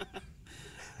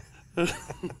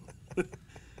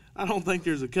 I don't think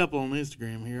there's a couple on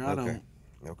Instagram here. I don't.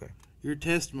 Okay. Your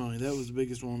testimony, that was the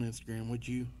biggest one on Instagram. Would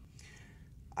you?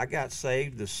 I got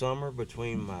saved the summer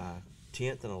between my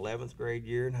 10th and 11th grade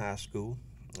year in high school,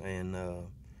 and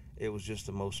it was just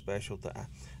the most special thing.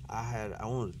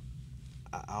 I'll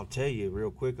tell you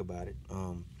real quick about it.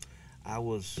 I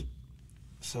was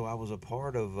a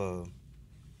part of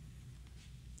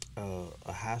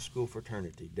a high school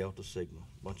fraternity, Delta Sigma,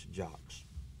 a bunch of jocks,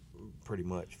 pretty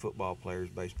much, football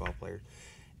players, baseball players.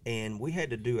 And we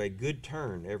had to do a good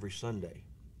turn every Sunday,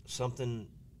 something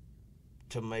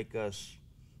to make us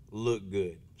look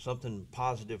good, something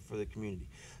positive for the community.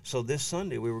 So this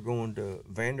Sunday we were going to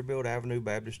Vanderbilt Avenue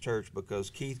Baptist Church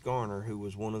because Keith Garner, who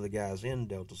was one of the guys in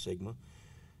Delta Sigma,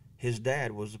 his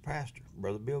dad was the pastor,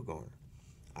 Brother Bill Garner.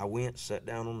 I went, sat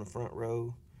down on the front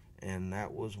row, and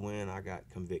that was when I got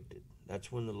convicted.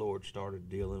 That's when the Lord started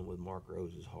dealing with Mark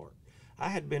Rose's heart. I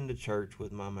had been to church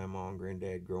with my mama and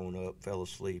granddad growing up, fell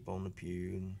asleep on the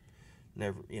pew, and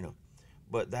never,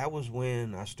 But that was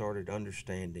when I started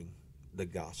understanding the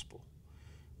gospel,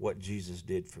 what Jesus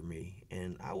did for me.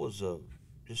 And I was I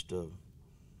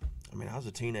was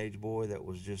a teenage boy that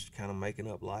was just kind of making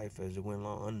up life as it went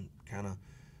along, kind of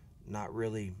not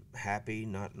really happy,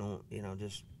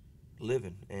 just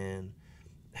living, and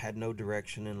had no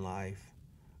direction in life.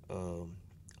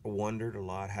 wondered a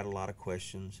lot, had a lot of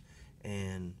questions,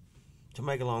 and to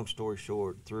make a long story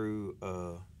short, through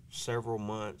several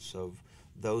months of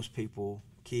those people,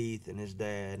 Keith and his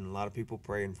dad, and a lot of people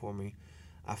praying for me,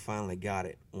 I finally got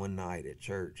it one night at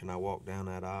church, and I walked down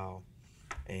that aisle,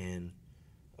 and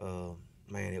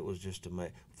man, it was just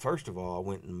amazing. First of all, I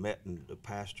went and met the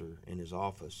pastor in his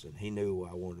office, and he knew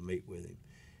I wanted to meet with him.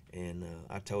 And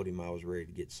I told him I was ready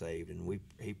to get saved, and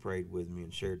he prayed with me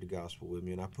and shared the gospel with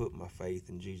me, and I put my faith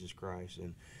in Jesus Christ.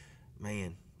 And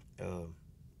man,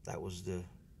 that was the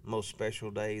most special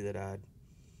day that I've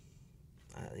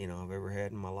ever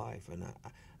had in my life. And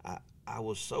I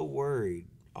was so worried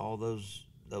all those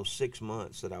 6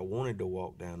 months that I wanted to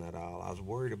walk down that aisle. I was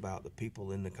worried about the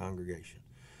people in the congregation.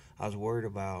 I was worried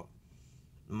about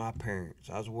my parents.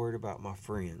 I was worried about my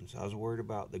friends. I was worried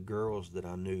about the girls that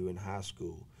I knew in high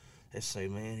school. They say,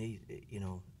 man,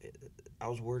 I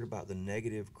was worried about the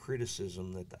negative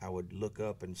criticism that I would look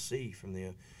up and see from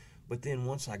them. But then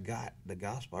once I got the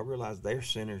gospel, I realized they're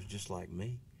sinners just like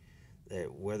me.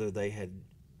 That whether they had,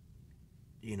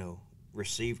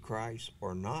 received Christ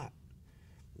or not,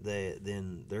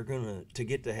 then they're to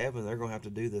get to heaven, they're gonna have to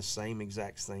do the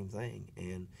exact same thing.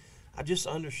 And I just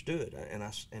understood,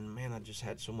 and man, I just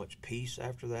had so much peace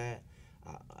after that.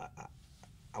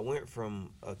 I went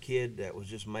from a kid that was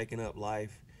just making up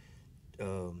life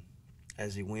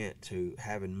as he went to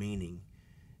having meaning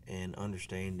and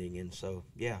understanding. And so,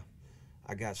 yeah,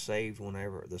 I got saved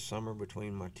whenever the summer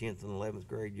between my 10th and 11th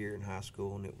grade year in high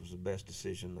school, and it was the best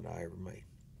decision that I ever made.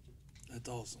 That's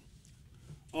awesome.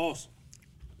 Awesome.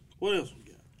 What else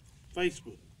we got?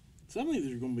 Facebook. Some of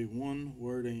these are going to be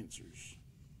one-word answers.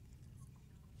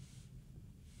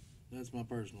 That's my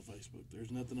personal Facebook.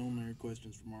 There's nothing on there.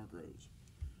 Questions for Mark Rose.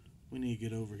 We need to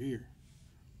get over here.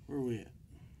 Where are we at?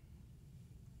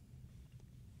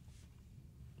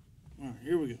 All right,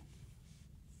 here we go.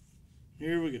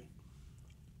 Here we go.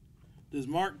 Does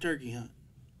Mark turkey hunt?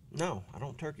 No, I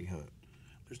don't turkey hunt.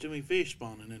 There's too many fish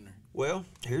spawning in there. Well,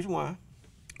 here's why.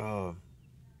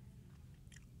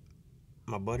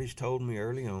 My buddies told me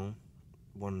early on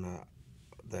when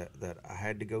that I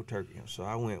had to go turkey hunt, so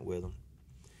I went with them.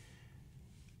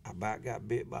 I about got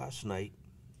bit by a snake.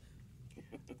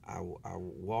 I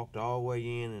walked all the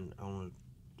way in and on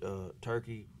a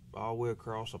turkey all the way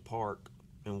across a park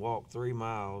and walked 3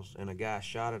 miles, and a guy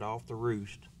shot it off the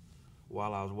roost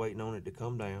while I was waiting on it to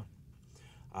come down.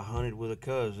 I hunted with a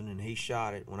cousin, and he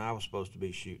shot it when I was supposed to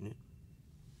be shooting it.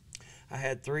 I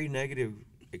had 3 negative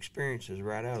experiences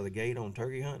right out of the gate on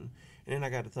turkey hunting, and then I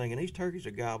got to thinking, these turkeys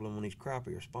are gobbling when these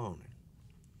crappie are spawning.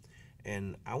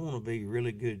 And I want to be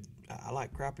really good. I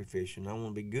like crappie fishing. I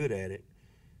want to be good at it,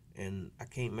 and I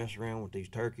can't mess around with these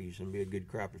turkeys and be a good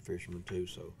crappie fisherman too.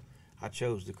 So I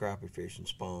chose the crappie fish and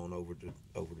spawn over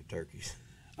the turkeys.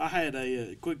 I had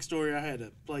a quick story. I had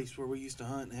a place where we used to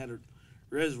hunt and had a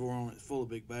reservoir on it full of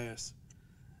big bass.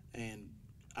 And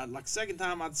second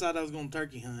time I decided I was going to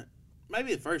turkey hunt.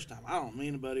 Maybe the first time. I don't know. Me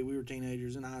and a buddy, we were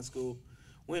teenagers in high school.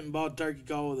 Went and bought a turkey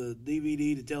call with a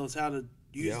DVD to tell us how to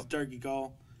use the turkey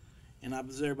call. And I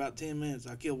was there about 10 minutes.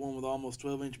 I killed one with almost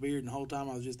 12-inch beard, and the whole time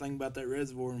I was just thinking about that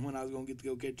reservoir and when I was going to get to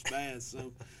go catch bass.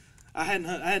 So I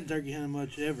hadn't turkey hunted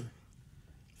much ever.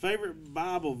 Favorite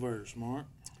Bible verse, Mark?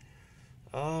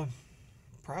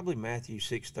 Probably Matthew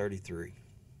 6:33.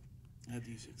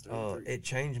 Matthew 6:33. It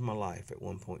changed my life at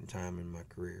one point in time in my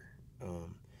career.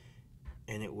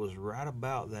 And it was right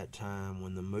about that time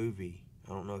when the movie,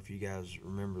 I don't know if you guys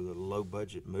remember the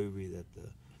low-budget movie that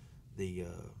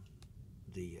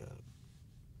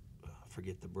I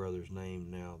forget the brother's name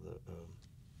now,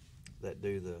 that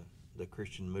do the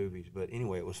Christian movies. But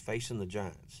anyway, it was Facing the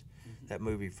Giants. Mm-hmm. That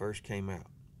movie first came out.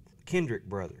 Kendrick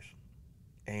brothers.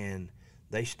 And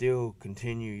they still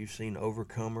continue. You've seen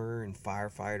Overcomer and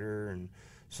Firefighter and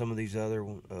some of these other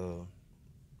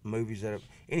movies that have,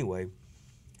 anyway,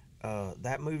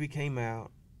 that movie came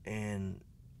out, and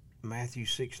Matthew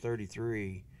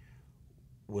 6:33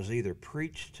 was either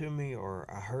preached to me or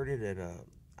I heard it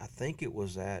I think it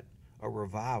was at a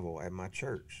revival at my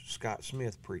church. Scott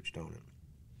Smith preached on it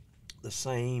the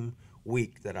same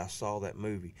week that I saw that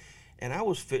movie. And I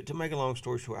was to make a long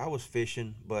story short, I was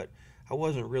fishing, but I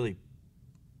wasn't really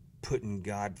putting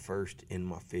God first in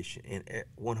my fishing, and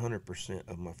 100%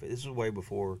 of my fishing. This is way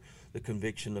before the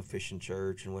conviction of Fishing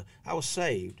Church, and when I was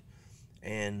saved,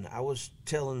 and I was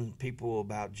telling people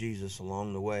about Jesus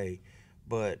along the way,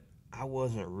 but I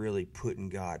wasn't really putting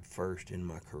God first in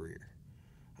my career.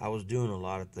 I was doing a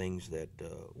lot of things that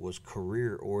was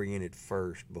career-oriented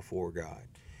first before God.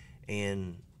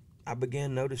 And I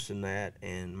began noticing that,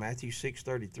 and Matthew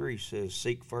 6:33 says,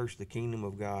 "Seek first the kingdom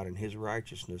of God and His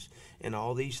righteousness, and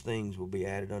all these things will be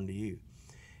added unto you."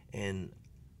 And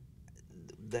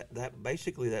that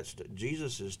basically, that's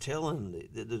Jesus is telling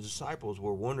the disciples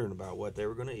were wondering about what they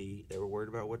were going to eat. They were worried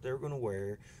about what they were going to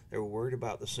wear. They were worried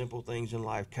about the simple things in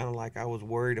life, kind of like I was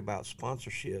worried about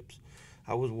sponsorships.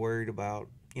 I was worried about,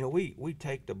 we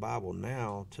take the Bible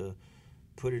now to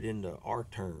put it into our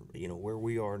term, where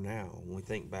we are now. When we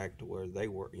think back to where they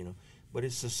were, but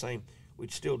it's the same.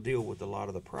 We'd still deal with a lot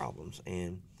of the problems,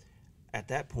 and at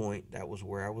that point, that was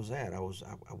where I was at. I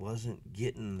wasn't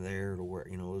getting there to where,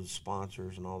 it was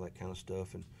sponsors and all that kind of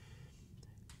stuff. And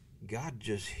God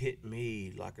just hit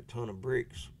me like a ton of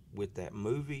bricks with that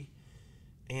movie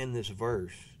and this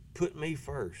verse. Put me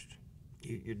first.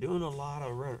 You're doing a lot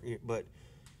of run, but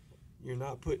you're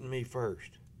not putting me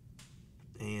first.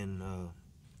 And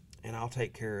I'll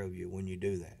take care of you when you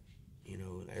do that.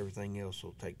 And everything else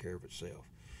will take care of itself.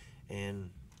 And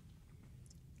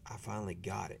I finally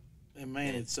got it. And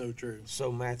man, it's so true.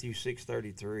 So Matthew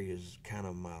 6:33 is kind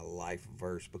of my life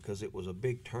verse because it was a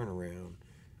big turnaround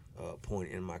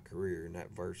point in my career, and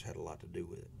that verse had a lot to do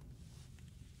with it.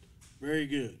 Very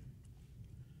good.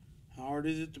 How hard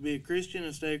is it to be a Christian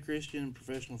and stay a Christian in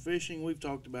professional fishing? We've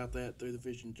talked about that through the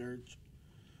Fishing Church.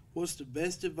 What's the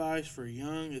best advice for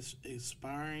young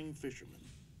aspiring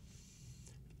fishermen?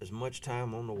 As much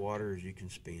time on the water as you can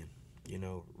spend,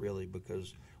 really,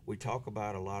 because we talk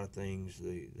about a lot of things,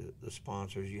 the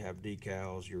sponsors. You have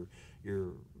decals,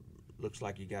 your looks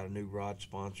like you got a new rod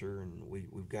sponsor, and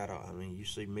we've got you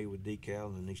see me with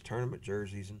decals and these tournament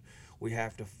jerseys, and we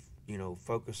have to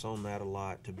focus on that a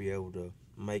lot to be able to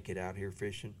make it out here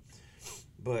fishing.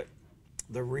 But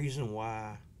the reason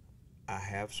why I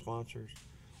have sponsors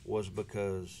was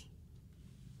because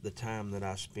the time that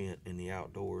I spent in the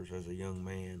outdoors as a young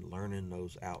man, learning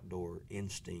those outdoor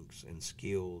instincts and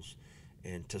skills,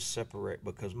 and to separate,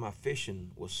 because my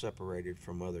fishing was separated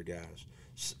from other guys.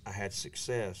 I had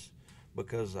success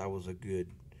because I was a good,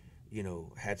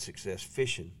 had success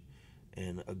fishing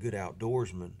and a good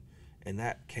outdoorsman, and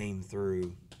that came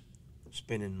through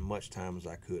spending much time as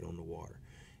I could on the water.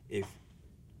 If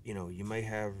you may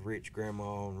have rich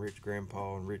grandma and rich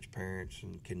grandpa and rich parents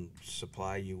and can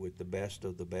supply you with the best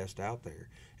of the best out there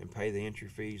and pay the entry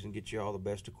fees and get you all the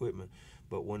best equipment,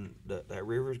 but when that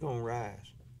river's going to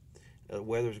rise, the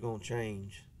weather's going to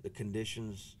change, the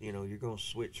conditions, you're going to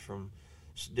switch from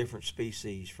different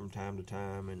species from time to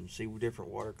time and see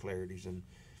different water clarities, and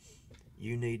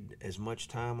you need as much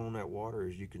time on that water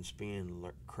as you can spend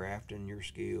crafting your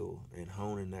skill and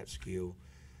honing that skill.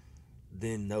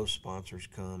 Then those sponsors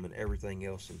come and everything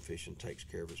else in fishing takes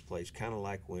care of its place. Kind of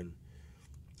like when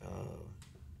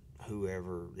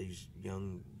whoever, these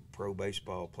young pro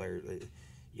baseball players,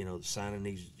 signing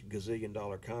these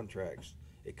gazillion-dollar contracts,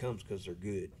 it comes because they're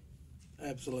good.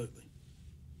 Absolutely.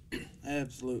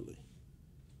 Absolutely.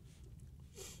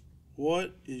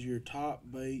 What is your top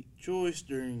bait choice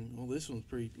during, this one's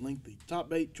pretty lengthy. Top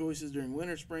bait choices during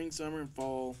winter, spring, summer, and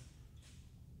fall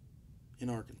in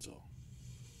Arkansas?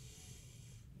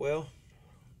 Well,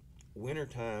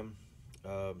 wintertime,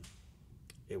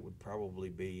 it would probably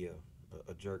be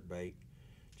a jerk bait,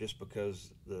 just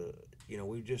because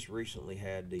we've just recently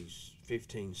had these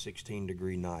 15, 16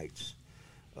 degree nights.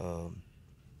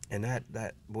 And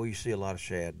that boy, you see a lot of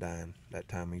shad dying that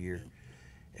time of year.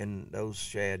 And those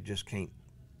shad just can't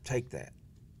take that.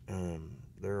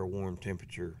 They're a warm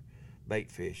temperature bait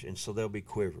fish, and so they'll be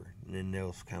quivering, and then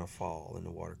they'll kind of fall in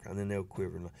the water, and then they'll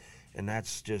quiver. And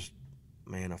that's just,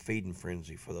 man, a feeding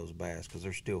frenzy for those bass, because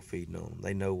they're still feeding on them.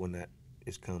 They know when that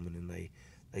is coming, and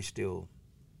they still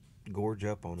gorge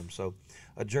up on them. So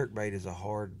a jerk bait is a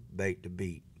hard bait to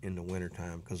beat in the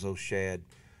wintertime, because those shad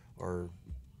are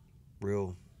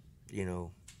real,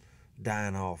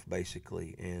 dying off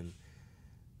basically, and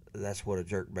that's what a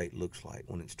jerk bait looks like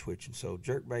when it's twitching. So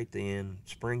jerk bait then,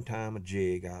 springtime, a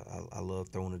jig. I love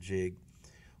throwing a jig,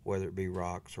 whether it be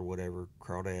rocks or whatever,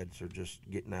 crawdads, or just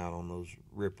getting out on those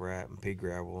riprap and pea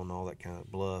gravel and all that kind of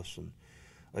bluffs. And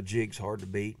a jig's hard to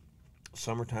beat.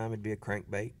 Summertime, it'd be a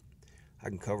crankbait. I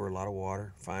can cover a lot of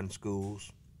water, find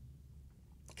schools,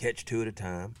 catch two at a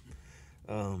time.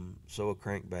 So a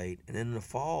crankbait. And then in the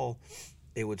fall,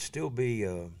 it would still be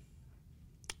a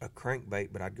crankbait,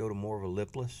 but I'd go to more of a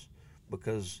lipless,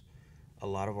 because a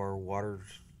lot of our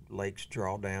lakes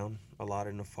draw down a lot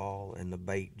in the fall, and the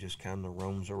bait just kind of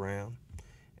roams around.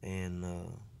 And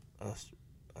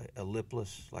a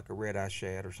lipless, like a red eye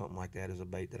shad or something like that, is a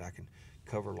bait that I can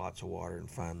cover lots of water and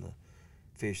find the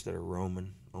fish that are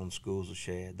roaming on schools of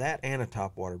shad. That and a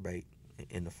topwater bait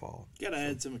in the fall. Got to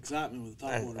add some excitement with the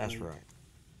topwater bait. That's right.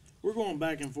 We're going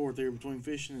back and forth here between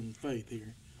fishing and faith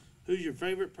here. Who's your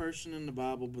favorite person in the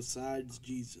Bible besides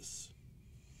Jesus?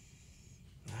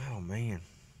 Oh, man.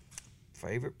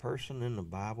 Favorite person in the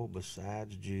Bible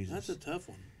besides Jesus? That's a tough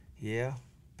one. Yeah.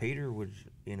 Peter was,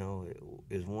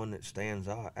 is one that stands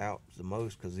out the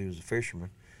most because he was a fisherman.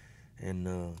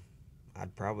 And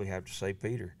I'd probably have to say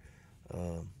Peter.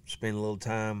 Spend a little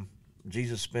time,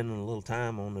 Jesus spending a little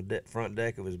time on the front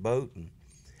deck of his boat, and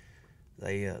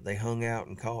they hung out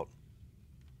and caught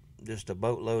just a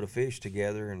boatload of fish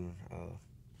together. And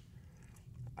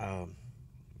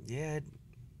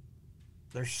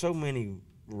there's so many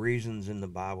reasons in the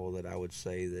Bible that I would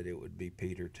say that it would be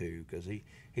Peter too, because he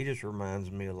just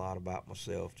reminds me a lot about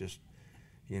myself. Just,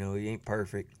 he ain't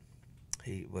perfect,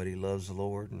 but he loves the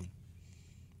Lord and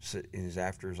is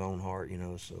after his own heart,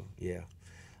 so yeah.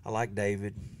 I like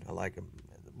David. I like him.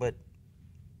 But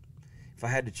if I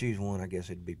had to choose one, I guess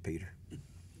it'd be Peter.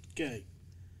 Okay.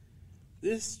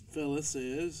 This fella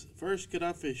says, first, could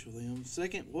I fish with him?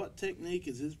 Second, what technique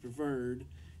is his preferred?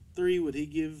 3, would he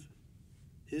give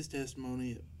his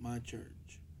testimony at my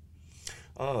church?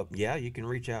 Yeah, you can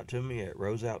reach out to me at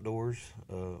Rose Outdoors,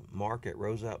 Mark at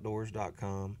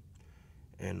roseoutdoors.com,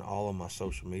 and all of my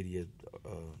social media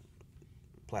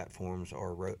platforms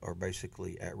are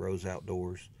basically at Rose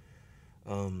Outdoors.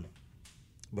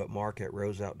 But Mark at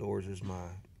Rose Outdoors is my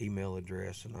email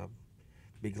address, and I'd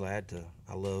be glad to.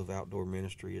 I love outdoor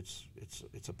ministry.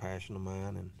 It's a passion of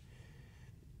mine,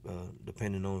 and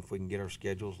depending on if we can get our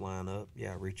schedules lined up,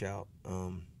 yeah, reach out.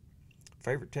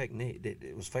 Favorite technique?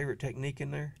 It was favorite technique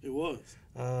in there? It was.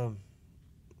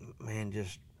 Man,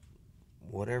 just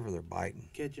whatever they're biting.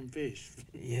 Catching fish.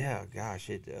 Yeah,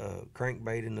 gosh,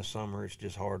 crankbait in the summer, it's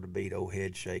just hard to beat old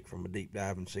head shake from a deep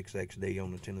diving 6XD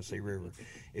on the Tennessee River.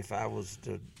 If I was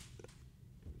to,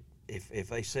 if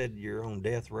they said you're on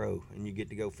death row and you get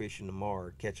to go fishing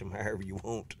tomorrow, catch them however you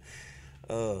want,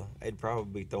 they'd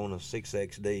probably be throwing a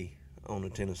 6XD on the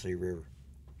Tennessee River.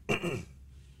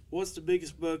 What's the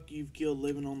biggest buck you've killed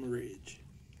living on the ridge?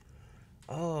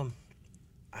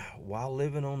 While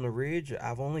living on the ridge,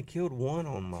 I've only killed one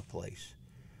on my place.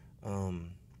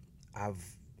 I've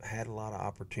had a lot of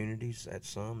opportunities at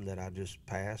some that I just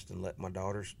passed and let my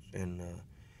daughters and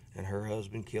her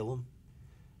husband kill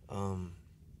them.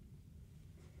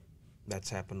 That's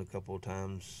happened a couple of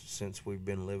times since we've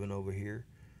been living over here,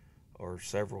 or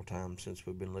several times since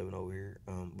we've been living over here.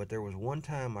 But there was one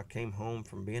time I came home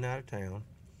from being out of town,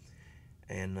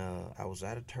 and I was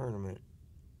at a tournament,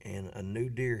 and a new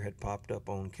deer had popped up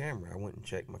on camera. I went and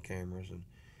checked my cameras, and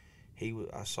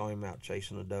I saw him out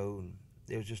chasing a doe, and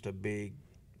it was just a big,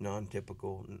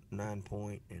 non-typical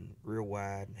 9-point and real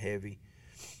wide and heavy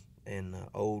and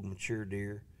old, mature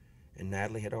deer. And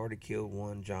Natalie had already killed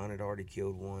one. John had already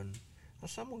killed one. I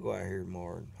said, I'm going to go out here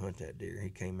tomorrow and hunt that deer. He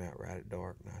came out right at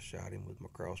dark, and I shot him with my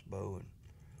crossbow, and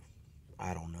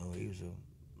I don't know, he was a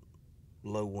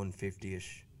low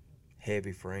 150-ish,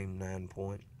 heavy frame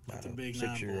 9-point. That's a big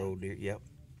 6-year-old deer. Yep.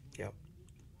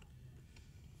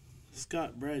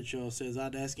 Scott Bradshaw says,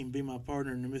 I'd ask him to be my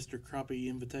partner in the Mr.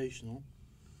 Crappie Invitational.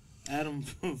 Adam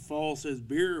Fall says,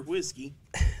 beer or whiskey?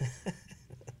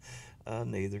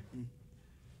 Neither.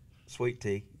 Sweet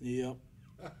tea. Yep.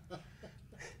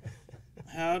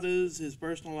 How does his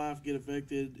personal life get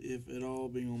affected, if at all,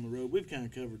 being on the road? We've kind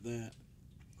of covered that.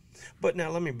 But now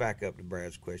let me back up to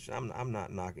Brad's question. I'm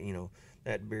not knocking,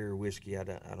 that beer or whiskey. I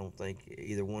don't think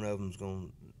either one of them's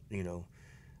going to,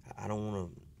 I don't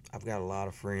want to. I've got a lot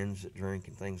of friends that drink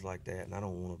and things like that, and I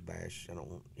don't want to bash. I don't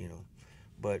want,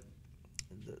 But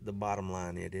the bottom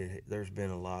line there's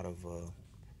been a lot of,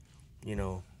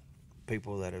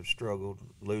 people that have struggled,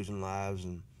 losing lives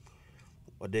and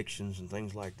addictions and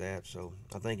things like that. So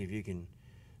I think if you can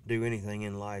do anything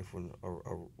in life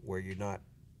or where you're not,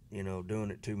 doing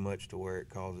it too much to where it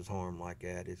causes harm like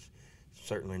that, it's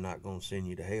certainly not going to send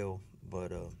you to hell.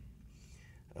 But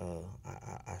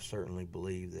I certainly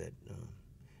believe that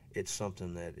it's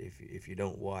something that if you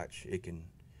don't watch, it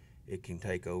can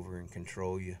take over and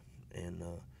control you. And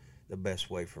the best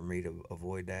way for me to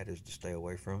avoid that is to stay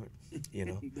away from it.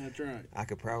 That's right. I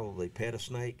could probably pet a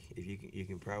snake. If you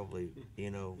can probably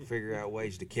figure out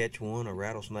ways to catch one, a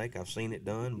rattlesnake. I've seen it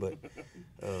done, but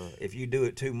if you do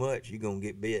it too much, you're gonna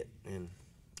get bit. And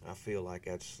I feel like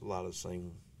that's a lot of the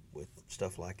same with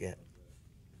stuff like that.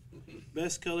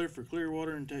 Best color for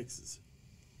Clearwater in Texas?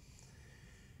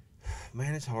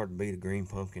 Man, it's hard to beat a green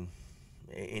pumpkin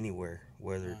anywhere,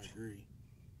 whether I agree.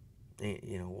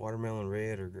 it's watermelon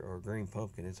red or green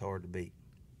pumpkin. It's hard to beat.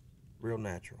 Real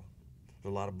natural.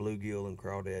 There's a lot of bluegill and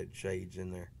crawdad shades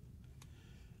in there.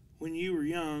 When you were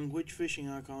young, which fishing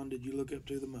icon did you look up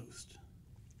to the most?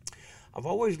 I've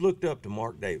always looked up to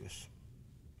Mark Davis,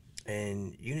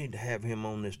 and you need to have him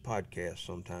on this podcast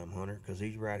sometime, Hunter, because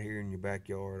he's right here in your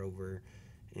backyard over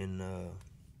in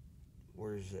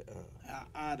where is it?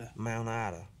 Ida. Mount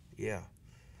Ida. Yeah.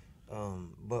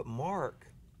 But Mark,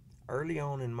 early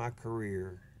on in my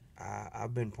career,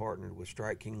 I've been partnered with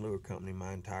Strike King Lure Company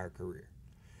my entire career,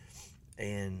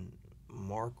 and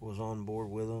Mark was on board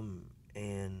with them,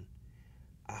 and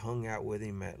I hung out with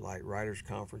him at like writers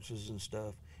conferences and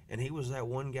stuff, and he was that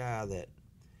one guy that,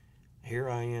 here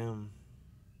I am,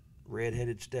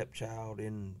 redheaded stepchild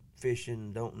in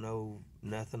fishing, don't know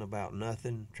nothing about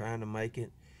nothing, trying to make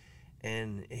it,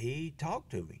 and he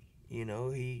talked to me. You know,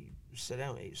 he sat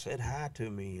down, he said hi to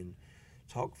me, and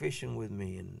talked fishing with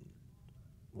me, and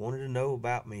wanted to know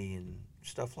about me and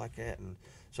stuff like that, and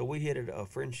so we hit a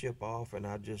friendship off, and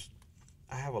I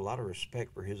have a lot of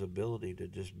respect for his ability to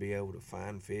just be able to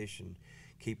find fish and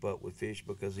keep up with fish,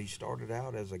 because he started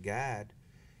out as a guide,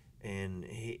 and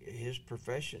his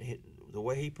profession, the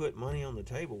way he put money on the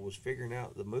table was figuring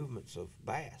out the movements of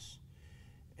bass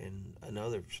and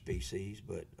another species.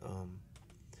 But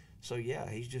so yeah,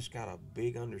 he's just got a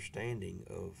big understanding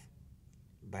of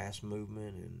bass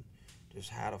movement and just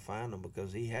how to find them,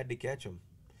 because he had to catch them.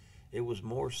 It was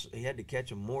more, he had to catch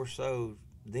them more so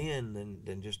then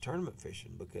than just tournament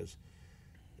fishing, because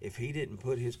if he didn't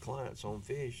put his clients on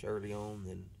fish early on,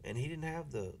 then, and he didn't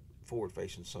have the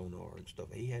forward-facing sonar and stuff,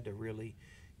 he had to really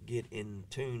get in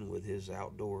tune with his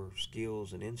outdoor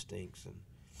skills and instincts. And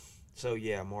so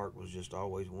yeah, Mark was just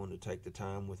always one to take the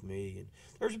time with me, and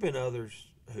there's been others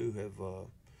who have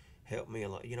helped me a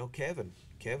lot. You know, Kevin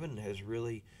has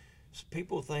really,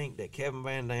 people think that Kevin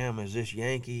Van Dam is this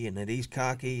Yankee and that he's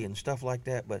cocky and stuff like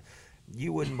that, but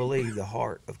you wouldn't believe the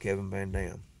heart of Kevin Van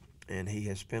Dam, and he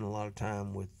has spent a lot of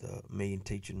time with me and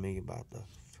teaching me about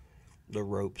the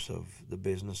ropes of the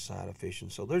business side of fishing.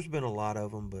 So there's been a lot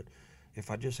of them, but if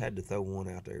I just had to throw one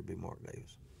out there, it'd be Mark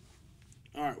Davis.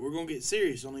 All right, we're going to get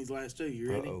serious on these last two.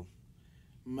 You ready? Uh-oh.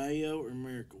 Mayo or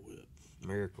Miracle Whip?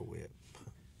 Miracle Whip.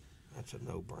 That's a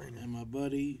no-brainer. And my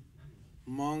buddy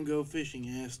Mongo Fishing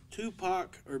asked,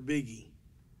 Tupac or Biggie?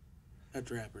 That's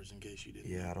rappers, in case you didn't.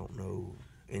 Yeah, I don't know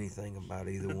anything about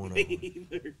either one of them.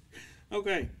 Either.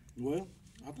 Okay, well,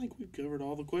 I think we've covered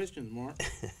all the questions, Mark.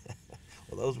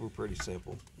 Well, those were pretty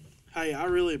simple. Hey, I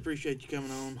really appreciate you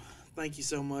coming on. Thank you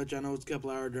so much. I know it's a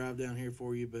couple-hour drive down here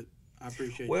for you, but I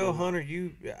appreciate you. Well, Hunter,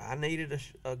 I needed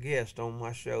a guest on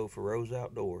my show for Rose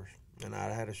Outdoors, and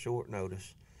I had a short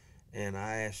notice. And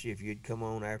I asked you if you'd come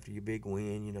on after your big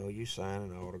win. You know, you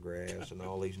signing autographs and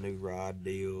all these new rod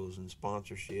deals and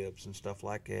sponsorships and stuff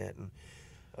like that. And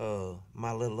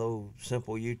my little old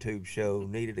simple YouTube show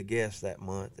needed a guest that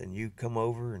month, and you come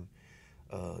over and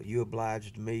you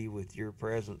obliged me with your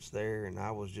presence there, and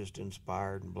I was just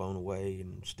inspired and blown away,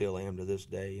 and still am to this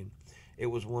day. And it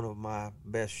was one of my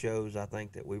best shows, I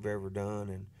think, that we've ever done.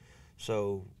 And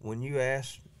so when you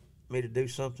asked me to do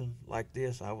something like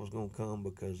this, I was going to come,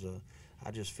 because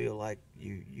I just feel like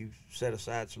you set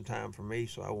aside some time for me,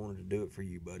 so I wanted to do it for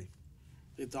you, buddy.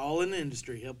 It's all in the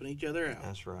industry, helping each other out.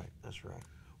 That's right.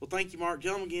 Well, thank you, Mark.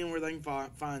 Tell them again where they can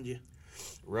find you.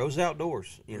 Rose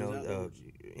Outdoors, Rose Outdoors.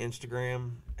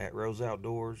 Instagram at Rose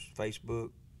Outdoors, Facebook,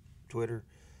 Twitter,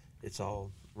 it's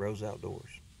all Rose Outdoors.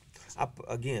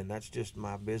 Again, that's just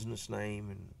my business name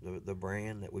and the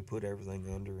brand that we put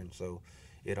everything under, and so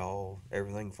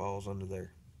everything falls under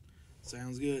there.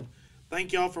 Sounds good.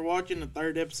 Thank y'all for watching the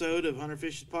third episode of Hunter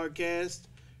Fishes Podcast,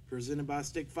 presented by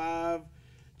Stick 5.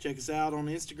 Check us out on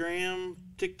Instagram,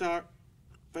 TikTok,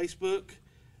 Facebook,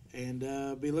 and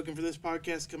be looking for this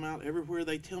podcast to come out everywhere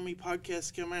they tell me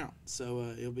podcasts come out.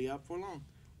 So it'll be out for long.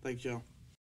 Thanks, y'all.